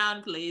calm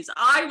down, please?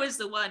 I was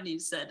the one who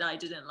said I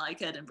didn't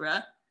like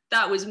Edinburgh.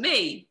 That was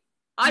me.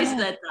 I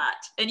said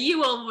that. And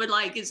you all were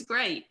like, it's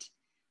great.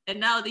 And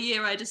now the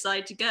year I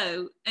decide to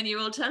go, and you're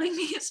all telling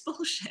me it's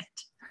bullshit.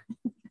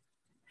 Well,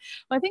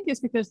 I think it's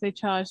because they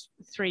charge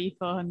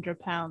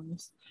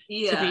 £300-400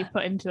 to be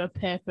put into a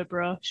paper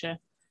brochure.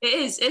 It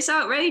is. It's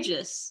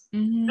outrageous.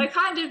 Mm-hmm. I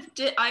kind of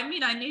did. I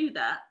mean, I knew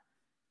that,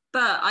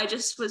 but I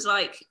just was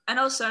like, and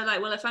also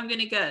like, well, if I'm going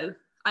to go,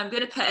 I'm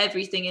going to put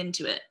everything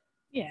into it.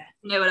 Yeah.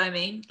 You know what I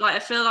mean? Like, I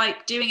feel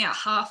like doing it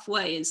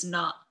halfway is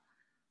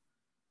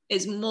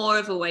more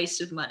of a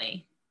waste of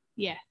money.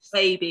 Yes.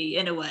 Maybe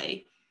in a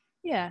way.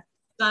 Yeah.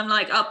 So I'm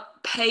like, I'll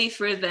pay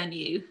for a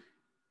venue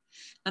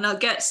and I'll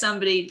get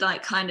somebody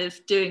like kind of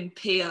doing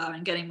PR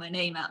and getting my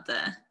name out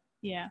there.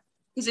 Yeah.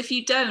 Because if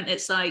you don't,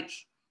 it's like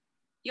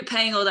you're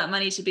paying all that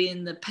money to be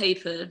in the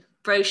paper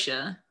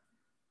brochure,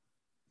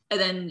 and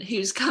then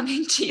who's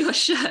coming to your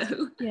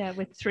show? Yeah,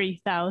 with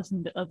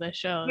 3,000 other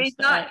shows.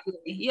 Exactly.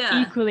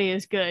 Yeah. Equally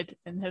as good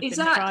and have been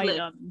tried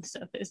on and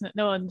stuff. Isn't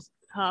no one's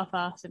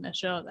half-assing a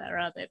show there,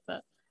 are they?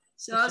 But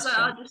so I was like,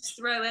 I'll just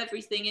throw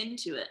everything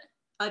into it.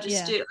 I'll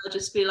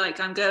just be like,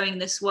 I'm going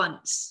this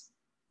once.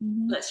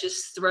 Mm-hmm. Let's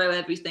just throw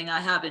everything I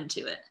have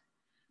into it.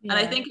 Yeah. And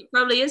I think it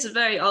probably is a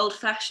very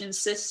old-fashioned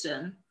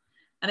system.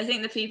 And I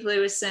think the people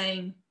who are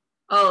saying,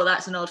 oh,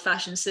 that's an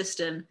old-fashioned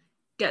system,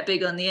 get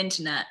big on the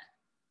internet,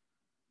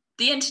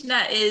 the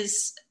internet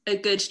is a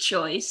good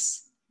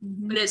choice,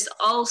 but it's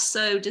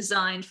also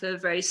designed for a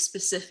very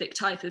specific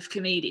type of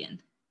comedian.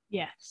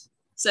 Yes.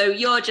 So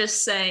you're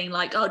just saying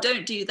like, oh,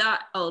 don't do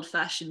that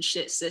old-fashioned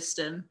shit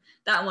system.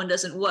 That one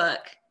doesn't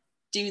work.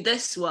 Do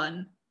this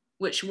one,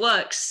 which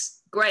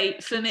works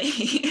great for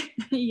me.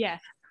 Yeah.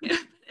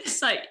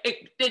 It's like,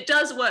 it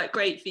does work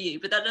great for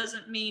you, but that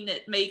doesn't mean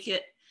make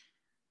it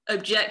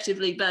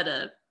objectively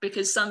better,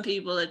 because some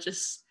people are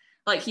just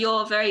like,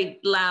 you're very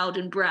loud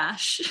and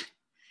brash.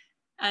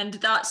 And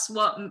that's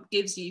what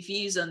gives you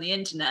views on the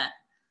internet.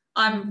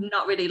 I'm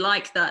not really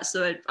like that.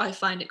 So I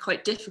find it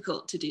quite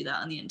difficult to do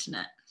that on the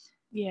internet.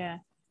 Yeah.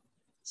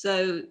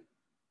 So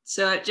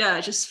yeah,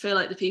 I just feel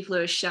like the people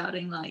who are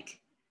shouting like,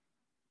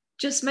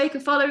 just make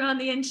a following on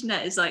the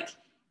internet is like,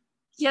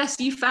 yes,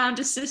 you found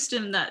a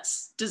system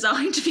that's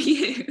designed for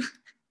you.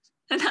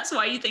 And that's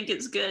why you think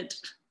it's good.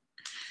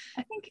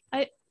 I think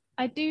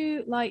I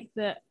do like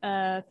that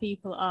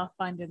people are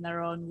finding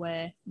their own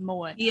way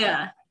more.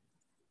 Yeah.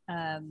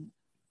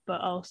 But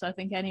also I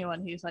think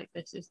anyone who's like,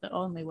 this is the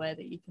only way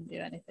that you can do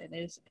anything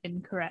is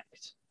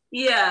incorrect.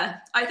 Yeah,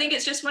 I think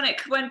it's just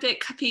when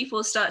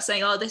people start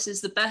saying, oh, this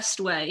is the best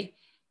way,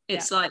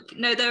 it's like,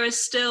 no, there are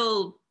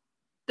still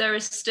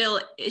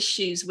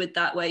issues with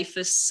that way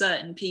for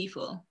certain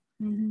people.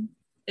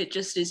 It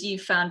just is, you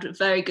found a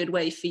very good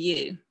way for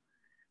you.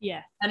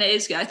 Yeah. And it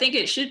is good. I think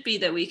it should be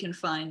that we can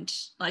find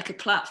like a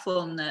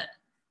platform that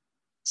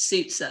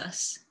suits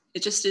us.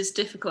 It just is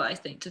difficult, I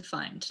think, to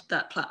find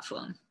that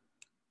platform.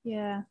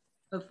 Yeah.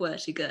 Of where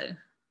to go.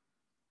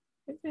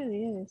 It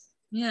really is.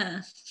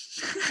 Yeah.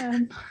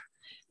 I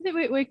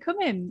think we're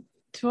coming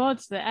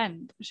towards the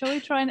end. Shall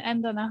we try and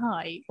end on a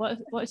high?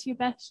 What's your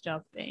best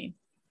job been?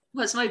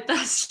 What's my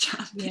best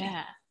job been?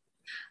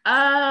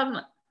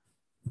 Yeah.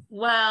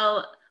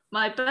 Well,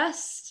 my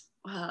best,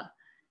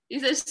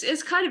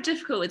 it's kind of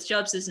difficult with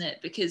jobs, isn't it?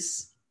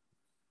 Because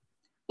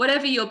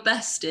whatever your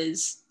best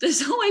is,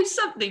 there's always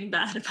something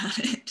bad about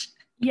it.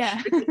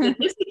 Yeah.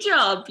 It's a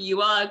job,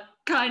 you are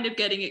kind of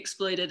getting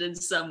exploited in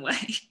some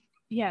way.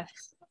 Yes.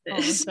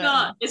 It's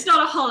not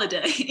a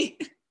holiday.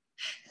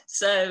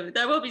 So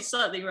there will be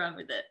something wrong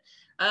with it.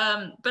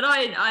 But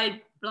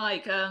I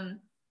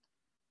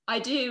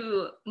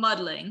do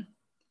modeling.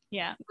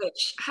 Yeah.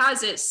 Which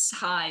has its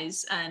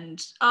highs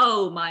and,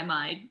 oh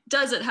my,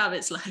 does it have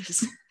its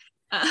lows?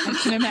 I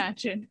can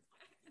imagine.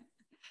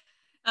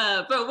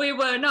 But we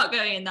were not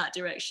going in that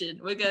direction.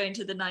 We're going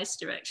to the nice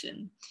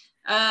direction.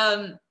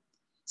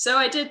 So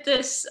I did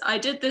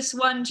this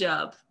one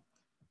job,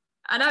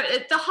 and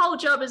the whole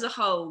job as a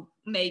whole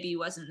maybe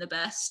wasn't the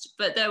best,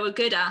 but there were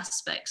good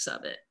aspects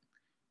of it.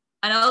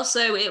 And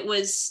also it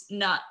was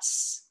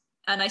nuts.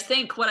 And I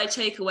think what I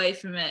take away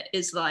from it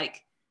is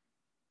like,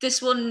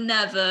 this will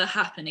never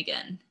happen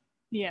again.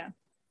 Yeah.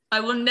 I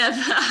will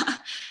never.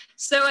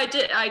 So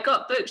I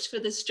got booked for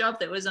this job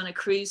that was on a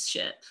cruise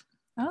ship.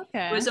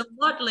 Okay. It was a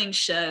modeling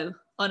show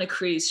on a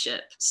cruise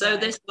ship. So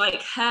this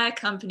like hair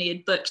company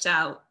had booked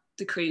out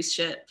the cruise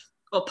ship,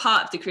 or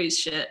part of the cruise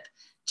ship,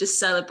 to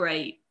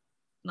celebrate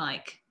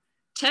like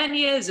 10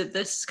 years of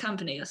this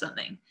company or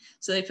something.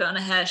 So they put on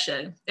a hair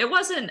show. It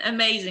wasn't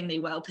amazingly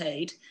well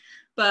paid,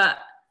 but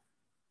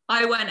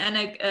I went,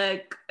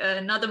 and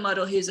another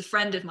model who's a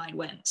friend of mine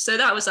went. So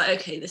that was like,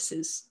 okay, this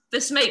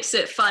makes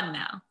it fun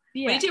now.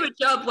 Yeah. When you do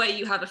a job where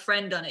you have a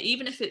friend on it,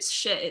 even if it's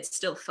shit, it's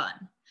still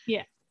fun.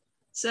 Yeah.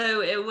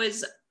 So it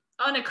was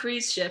on a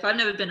cruise ship. I've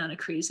never been on a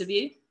cruise. Have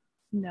you?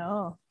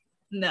 No.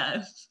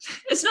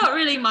 It's not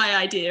really my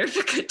idea of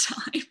a good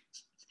time.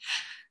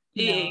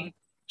 Being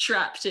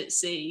trapped at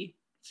sea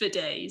for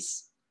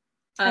days.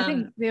 I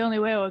think the only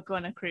way I would go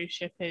on a cruise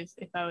ship is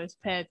if I was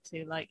paid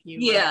to, like you.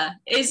 Yeah,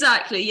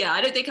 exactly. Yeah,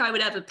 I don't think I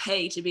would ever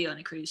pay to be on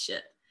a cruise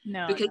ship.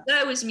 No. Because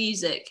there was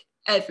music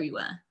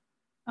everywhere.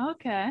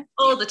 Okay.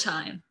 All the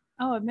time.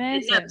 Oh,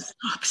 amazing. It never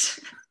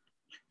stopped.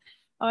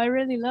 Oh, I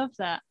really love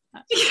that.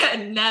 Yeah,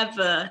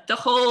 never. The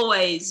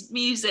hallways,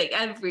 music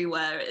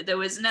everywhere. There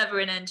was never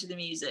an end to the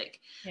music.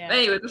 Yeah. But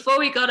anyway, before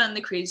we got on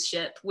the cruise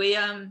ship, we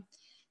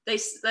they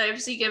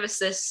obviously give us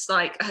this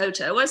like a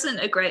hotel. It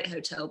wasn't a great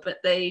hotel, but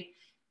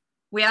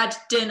we had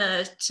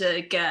dinner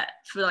to get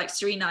for like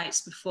 3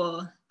 nights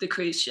before the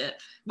cruise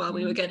ship while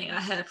we were getting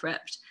our hair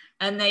prepped.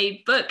 And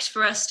they booked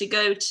for us to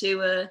go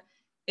to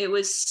it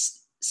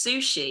was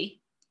sushi.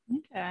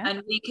 Okay.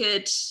 And we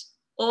could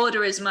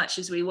order as much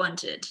as we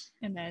wanted.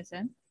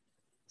 Amazing.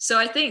 So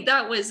I think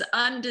that was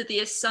under the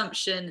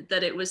assumption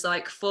that it was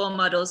like 4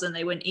 models and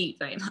they wouldn't eat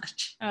very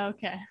much.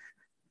 Okay.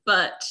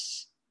 But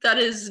that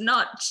is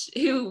not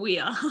who we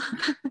are.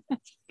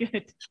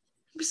 Good.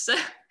 So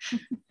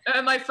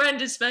my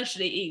friend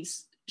especially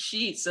she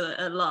eats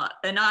a lot,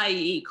 and I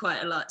eat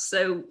quite a lot.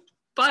 So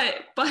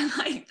by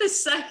like the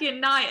second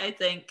night, I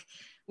think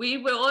we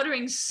were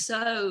ordering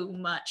so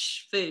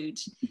much food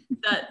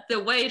that the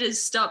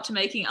waiters stopped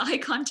making eye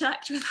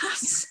contact with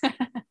us.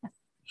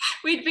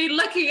 We'd be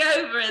looking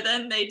over and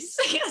then they'd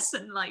see us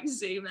and like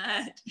zoom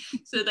ahead,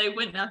 so they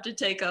wouldn't have to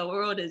take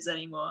our orders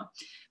anymore.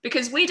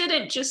 Because we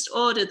didn't just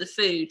order the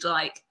food,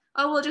 like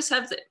oh, we'll just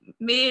have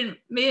me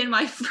and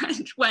my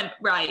friend went,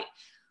 right,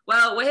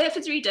 well, we're here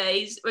for 3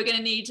 days. We're going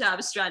to need to have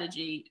a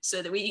strategy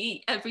so that we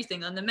eat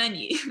everything on the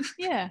menu.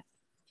 Yeah.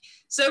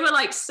 So we're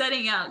like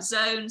setting out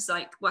zones,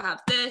 like we'll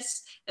have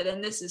this, and then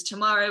this is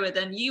tomorrow, and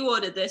then you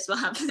ordered this, we'll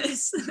have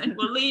this, and then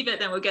we'll leave it,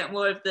 then we'll get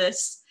more of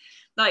this.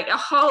 Like a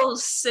whole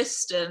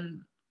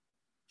system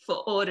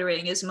for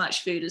ordering as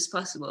much food as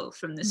possible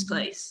from this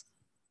place.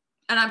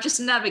 And I'm just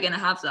never going to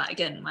have that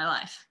again in my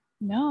life.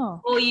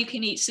 No. Or you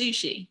can eat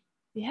sushi.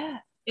 Yeah.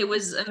 It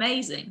was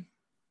amazing.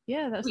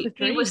 Yeah, that's the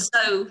dream. We were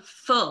so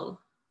full.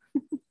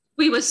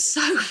 We were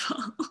so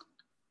full.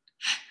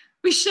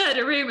 We shared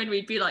a room and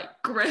we'd be like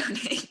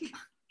groaning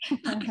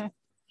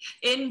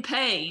in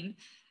pain.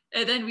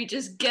 And then we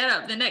just get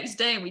up the next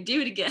day and we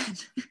do it again.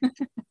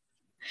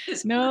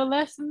 No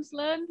lessons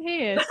learned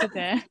here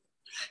today.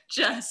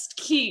 Just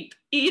keep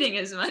eating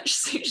as much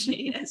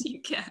sushi as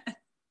you can.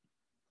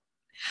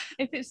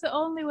 If it's the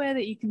only way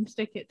that you can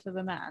stick it to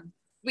the man.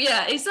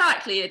 Yeah,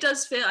 exactly. It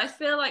does feel, I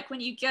feel like when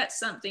you get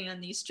something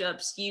on these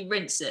jobs, you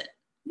rinse it.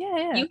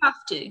 Yeah. You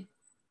have to.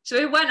 So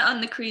we went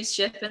on the cruise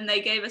ship and they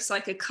gave us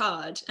like a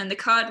card, and the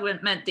card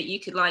meant that you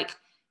could like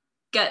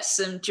get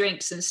some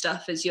drinks and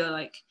stuff as you're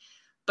like,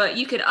 but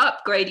you could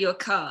upgrade your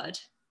card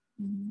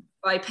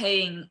by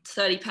paying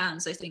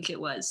 £30, I think it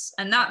was.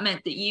 And that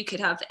meant that you could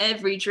have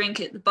every drink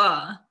at the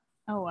bar.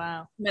 Oh,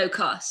 wow. No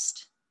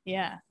cost.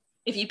 Yeah.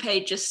 If you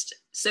paid just,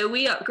 so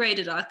we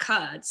upgraded our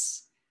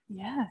cards.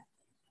 Yeah.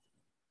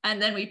 And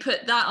then we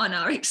put that on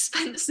our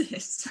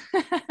expenses.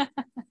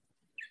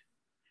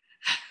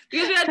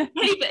 Because we had to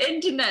pay for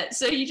internet,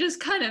 so you just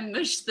kind of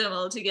mushed them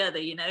all together,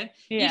 you know?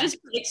 Yeah. You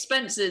just put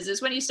expenses.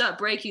 It's when you start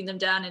breaking them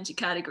down into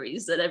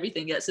categories that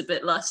everything gets a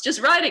bit lost.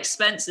 Just write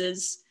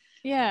expenses.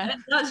 Yeah.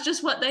 And that's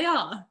just what they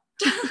are.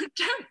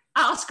 Don't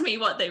ask me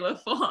what they were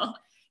for.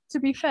 To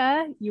be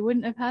fair, you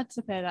wouldn't have had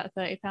to pay that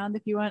 £30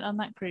 if you weren't on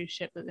that cruise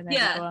ship that they made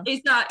Yeah, go on.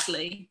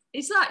 exactly.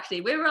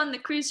 We were on the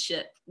cruise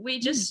ship. We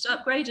just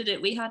upgraded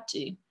it. We had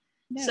to.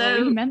 Yeah, So what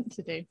were you meant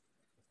to do?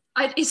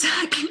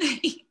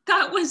 Exactly.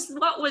 That was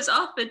what was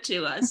offered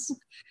to us.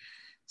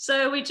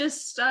 So we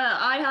just,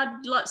 I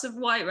had lots of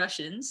White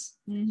Russians.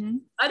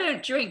 I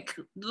don't drink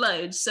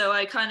loads, so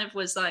I kind of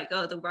was like,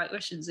 oh, the White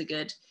Russians are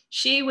good.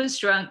 She was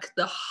drunk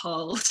the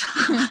whole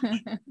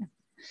time.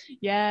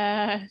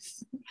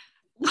 Yes.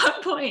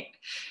 One point,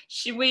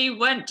 we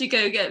went to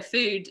go get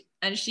food,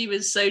 and she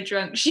was so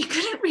drunk she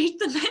couldn't read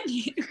the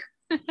menu.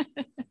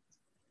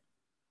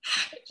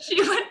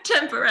 She went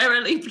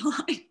temporarily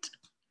blind.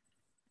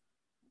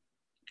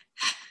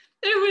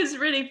 It was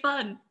really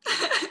fun.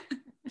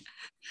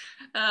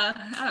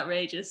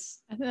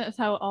 Outrageous. I think that's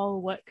how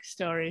all work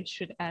stories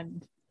should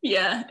end.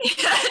 Yeah,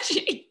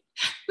 she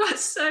got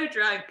so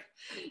drunk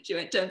she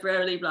went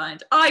temporarily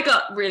blind. I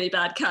got really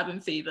bad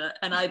cabin fever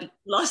and I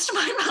lost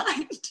my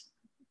mind.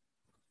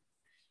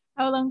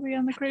 How long were you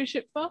on the cruise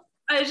ship for?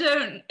 I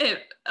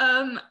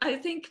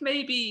think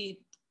maybe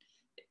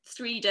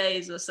 3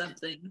 days or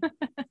something.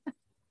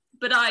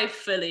 But I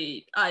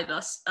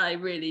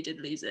really did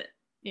lose it.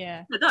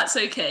 Yeah. But that's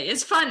okay.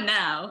 It's fun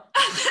now.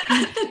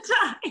 At the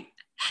time,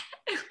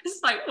 it was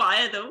like,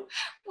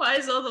 why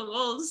is all the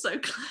walls so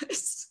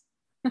close?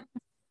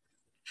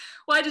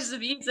 Why does the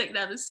music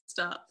never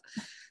stop?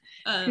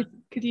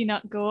 Could you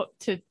not go up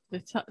to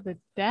the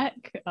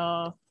deck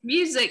or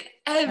music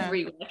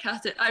everywhere,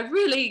 Catherine? I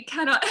really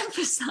cannot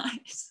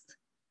emphasize.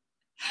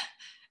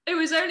 It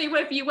was only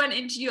if you went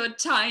into your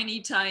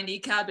tiny, tiny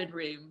cabin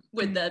room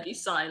would there be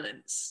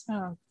silence.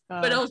 Oh,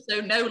 God. But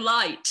also no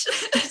light.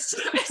 So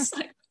it's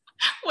like,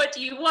 what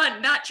do you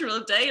want?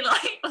 Natural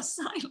daylight or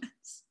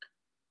silence?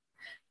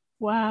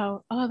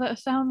 Wow. Oh, that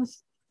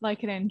sounds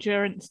like an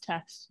endurance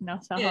test,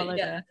 not a holiday.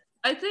 Yeah.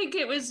 I think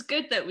it was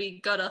good that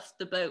we got off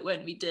the boat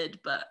when we did,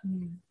 but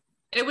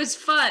it was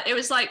fun. It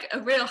was like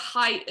a real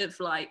height of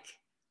like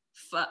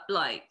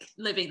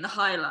living the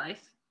high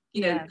life.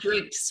 You know,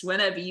 drinks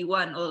whenever you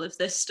want, all of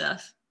this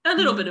stuff. A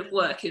little bit of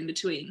work in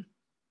between.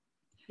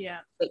 Yeah.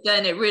 But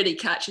then it really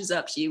catches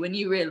up to you when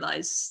you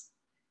realize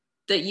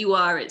that you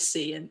are at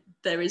sea and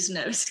there is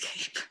no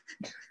escape.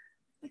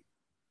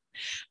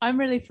 I'm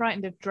really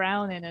frightened of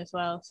drowning as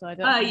well, so I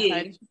don't think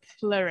I'd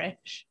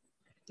flourish.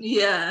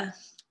 Yeah.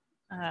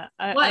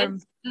 I'm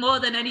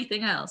more than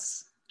anything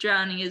else,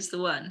 drowning is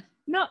the one.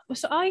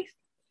 So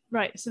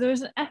there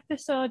was an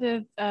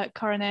episode of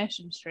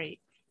Coronation Street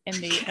in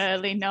the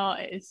early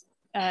noughties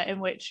in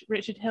which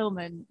Richard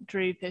Hillman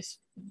drove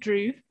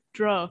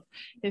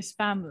his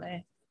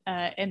family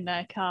in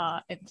their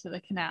car into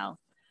the canal.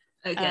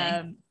 Okay.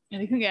 And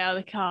they couldn't get out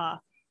of the car.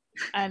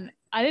 And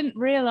I didn't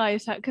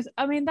realise that, because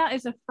I mean that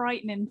is a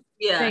frightening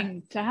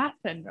thing to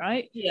happen,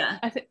 right? Yeah.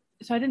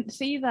 So I didn't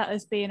see that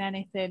as being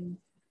anything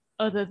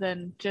other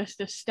than just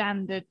a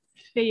standard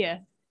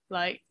fear.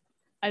 Like,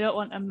 I don't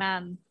want a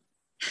man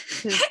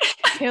to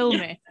kill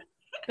me.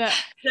 I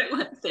don't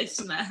want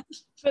this man.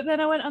 But then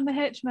I went on the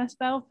HMS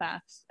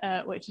Belfast,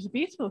 which is a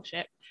beautiful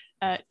ship,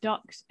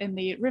 docks in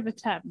the River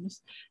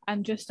Thames,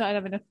 and just started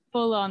having a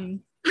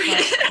full-on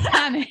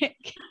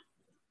panic.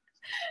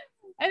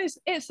 And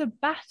it's a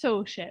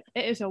battleship.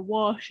 It is a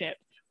warship.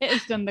 It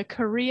has done the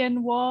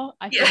Korean War.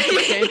 I think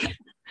it did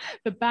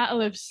the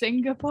Battle of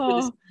Singapore.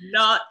 It's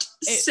not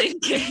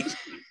sinking.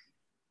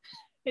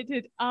 It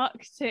did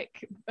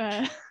Arctic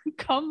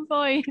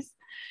convoys.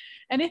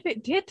 And if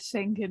it did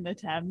sink in the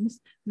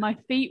Thames, my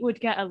feet would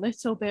get a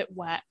little bit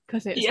wet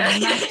because it's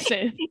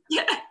massive.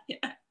 Yeah.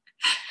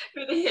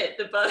 Really hit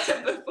the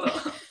bottom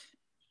before.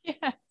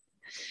 Yeah.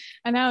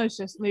 And I was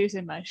just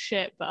losing my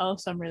shit, but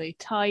also I'm really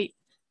tight.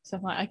 So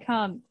I'm like, I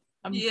can't.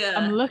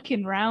 I'm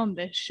looking round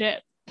this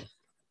ship.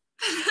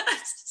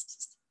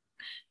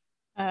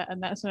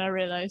 And that's when I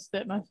realised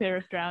that my fear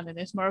of drowning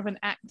is more of an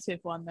active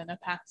one than a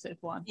passive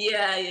one.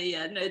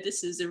 Yeah. No,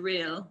 this is a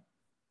real.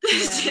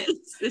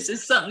 This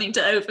is something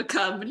to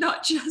overcome,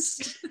 not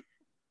just.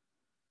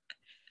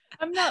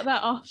 I'm not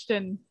that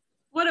often.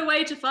 What a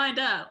way to find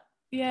out.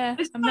 Yeah.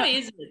 It's funny,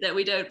 isn't it, that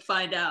we don't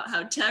find out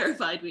how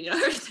terrified we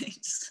are of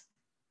things.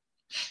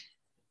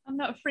 I'm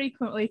not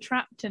frequently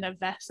trapped in a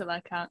vessel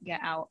I can't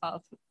get out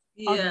of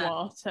on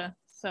water.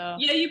 So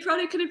yeah, you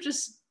probably could have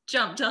just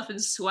jumped off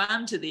and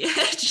swam to the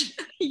edge.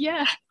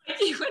 Yeah.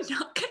 You were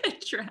not going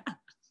to drown.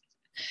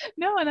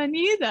 No, and I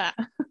knew that.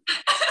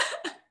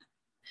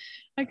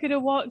 I could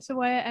have walked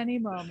away at any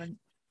moment.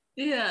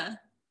 Yeah.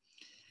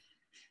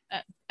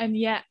 And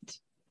yet,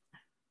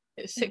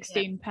 it's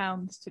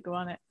 £16 to go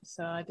on it,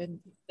 so I didn't.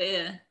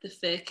 Yeah, the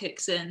fear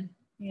kicks in.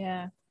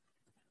 Yeah.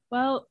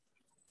 Well,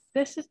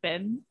 this has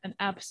been an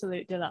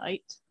absolute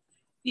delight.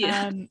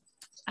 Yeah.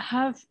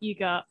 Have you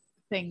got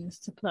things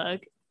to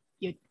plug?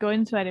 You're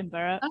going to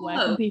Edinburgh. Oh. Where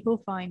can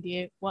people find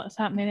you? What's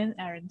happening in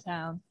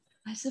Erintown?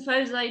 I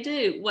suppose I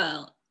do.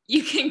 Well,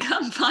 you can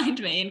come find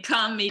me and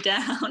calm me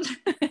down.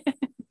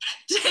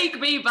 Take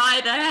me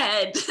by the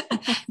head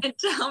and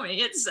tell me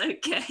it's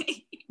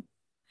okay.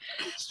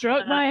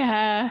 Stroke my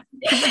hair.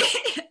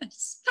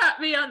 Yes, pat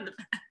me on the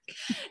back.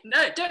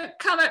 No, don't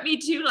come at me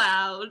too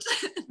loud.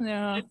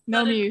 No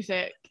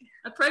music.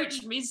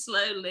 Approach me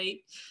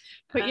slowly.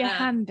 Put your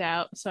hand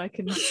out so I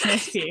can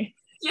sniff you.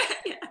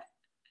 Yeah.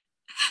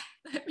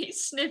 Let me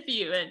sniff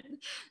you and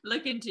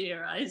look into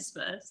your eyes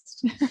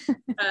first.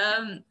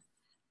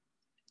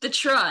 The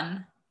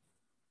Tron.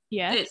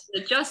 Yes.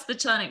 It's Just the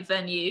Tonic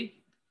venue.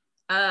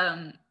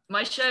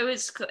 My show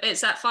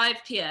it's at 5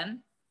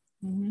 p.m.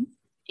 Mm-hmm.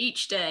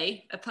 each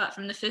day, apart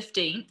from the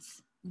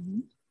 15th. Mm-hmm.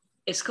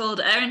 It's called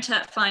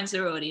Erintet Finds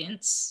Her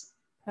Audience.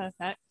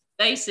 Perfect.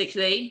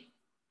 Basically,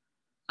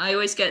 I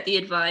always get the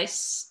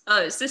advice,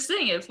 it's this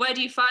thing of where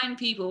do you find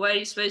people? What are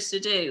you supposed to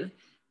do?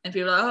 And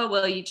people are like,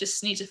 well, you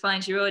just need to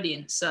find your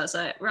audience. So I was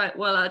like, right,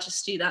 well, I'll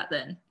just do that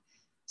then.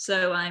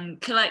 So I'm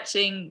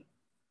collecting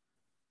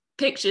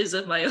pictures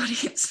of my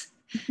audience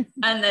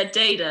and their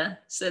data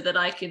so that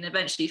I can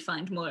eventually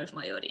find more of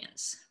my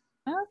audience.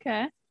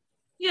 Okay.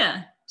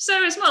 Yeah.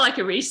 So it's more like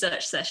a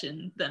research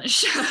session than a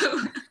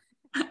show.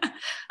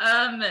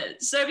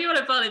 So if you want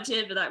to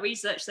volunteer for that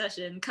research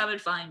session, come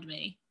and find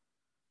me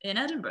in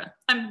Edinburgh.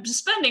 I'm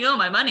spending all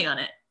my money on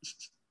it.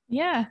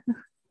 Yeah.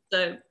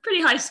 So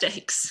pretty high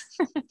stakes.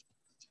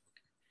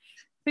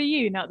 For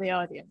you, not the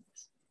audience.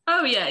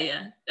 Oh,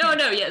 yeah. Oh,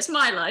 no, yeah, it's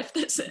my life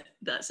that's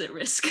at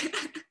risk.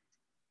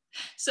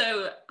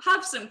 So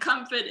have some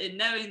comfort in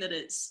knowing that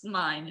it's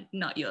mine,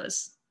 not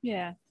yours.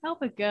 Yeah,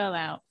 help a girl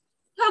out.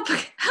 Help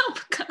a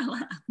girl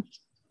out.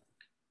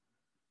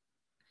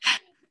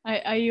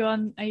 Are you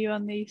on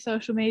the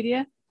social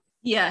media?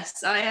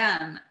 Yes, I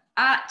am.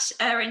 At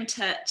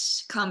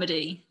Erintet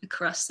Comedy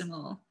across them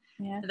all.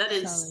 Yeah. That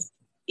is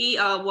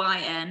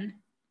ERYN.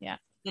 Yeah.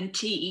 And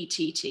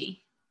TETT.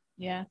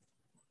 Yeah.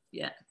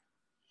 Yeah.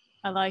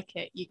 I like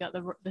it. You got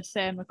the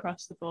same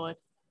across the board.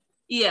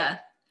 Yeah.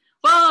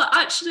 Well,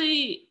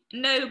 actually,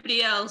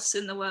 nobody else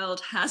in the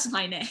world has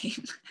my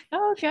name.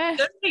 Oh, okay.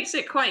 That makes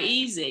it quite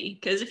easy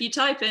because if you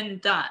type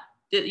in that,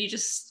 you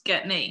just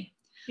get me.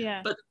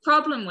 Yeah. But the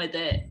problem with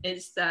it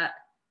is that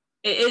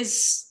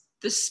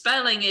the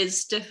spelling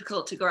is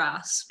difficult to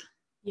grasp.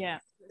 Yeah.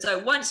 So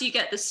once you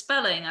get the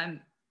spelling, I'm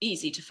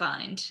easy to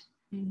find.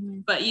 Mm-hmm.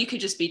 But you could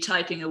just be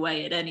typing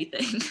away at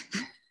anything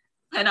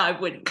and I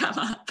wouldn't come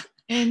up.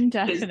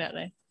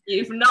 Indefinitely.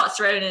 You've not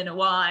thrown in a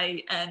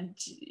Y and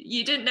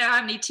you didn't know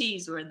how many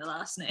T's were in the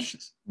last name.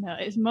 No,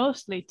 it's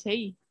mostly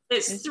T.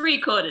 It's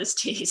 3/4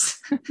 T's.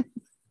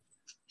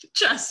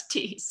 Just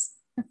T's.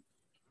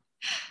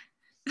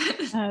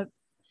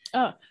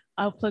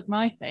 I'll plug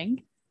my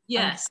thing.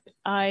 Yes.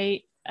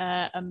 I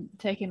am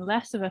taking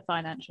less of a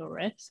financial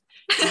risk.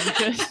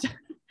 I'm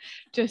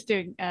just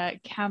doing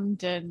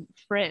Camden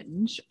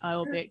Fringe. I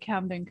will be at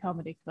Camden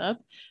Comedy Club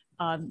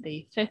on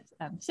the 5th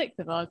and 6th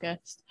of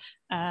August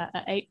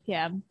at 8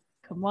 p.m.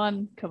 Come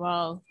one, come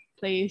all.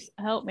 Please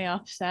help me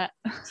offset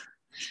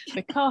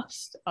the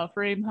cost of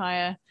room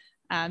hire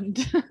and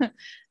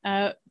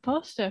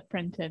poster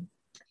printing.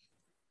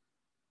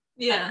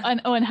 Yeah.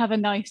 And have a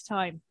nice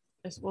time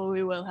as well.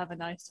 We will have a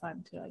nice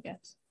time too, I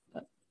guess.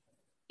 But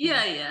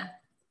yeah.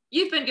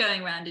 You've been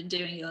going around and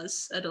doing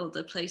yours at all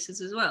the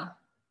places as well.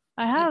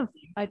 I have.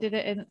 I did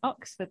it in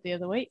Oxford the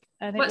other week.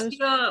 And what's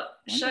your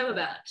show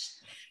about?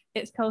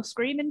 It's called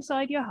Scream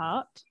Inside Your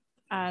Heart,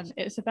 and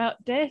it's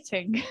about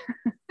dating.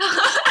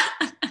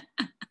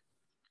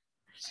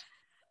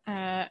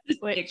 A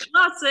Which,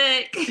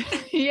 classic.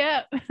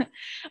 yeah,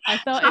 I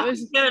thought it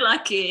was. So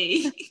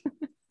lucky.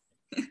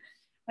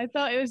 I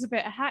thought it was a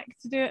bit hack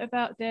to do it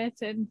about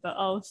dating, but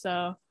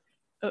also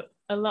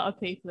a lot of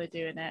people are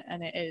doing it,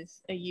 and it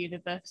is a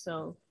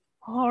universal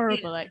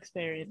horrible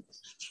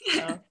experience.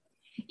 So.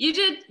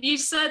 You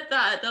said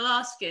that at the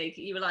last gig.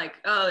 You were like,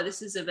 oh,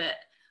 this is a bit,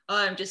 oh,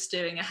 I'm just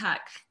doing a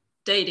hack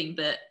dating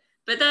bit.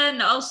 But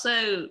then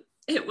also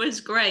it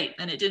was great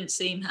and it didn't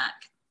seem hack.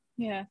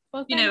 Yeah.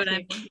 Well, you know what I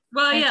mean?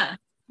 Well, yeah.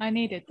 I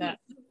needed that.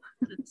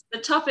 The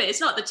topic, it's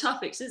not the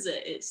topics, is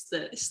it? It's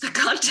the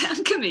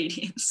goddamn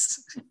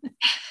comedians.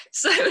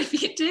 So if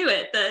you do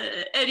it,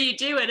 and you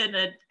do it in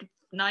a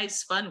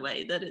nice, fun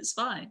way, then it's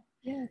fine.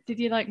 Yeah. Did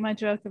you like my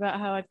joke about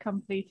how I'd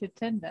completed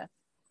Tinder?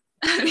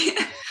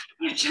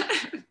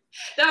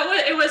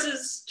 It was a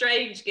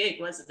strange gig,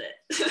 wasn't it?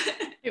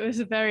 It was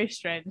a very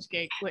strange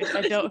gig, which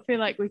I don't feel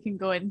like we can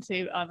go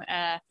into on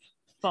air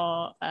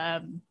for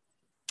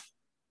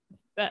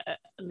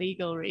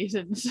legal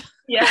reasons.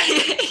 Yeah.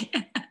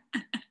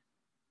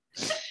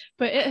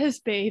 But it has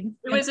been.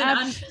 It was an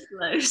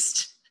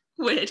undisclosed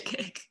weird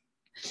gig.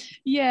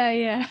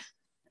 Yeah.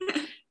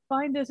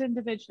 Find us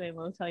individually and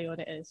we'll tell you what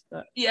it is.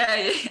 But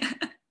yeah.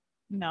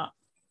 Not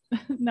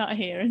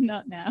here and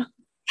not now.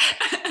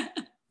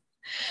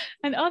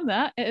 And on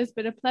that, it has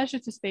been a pleasure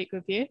to speak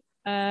with you.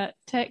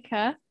 Take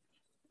care.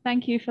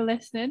 Thank you for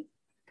listening.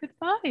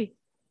 Goodbye.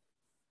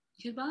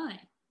 Goodbye.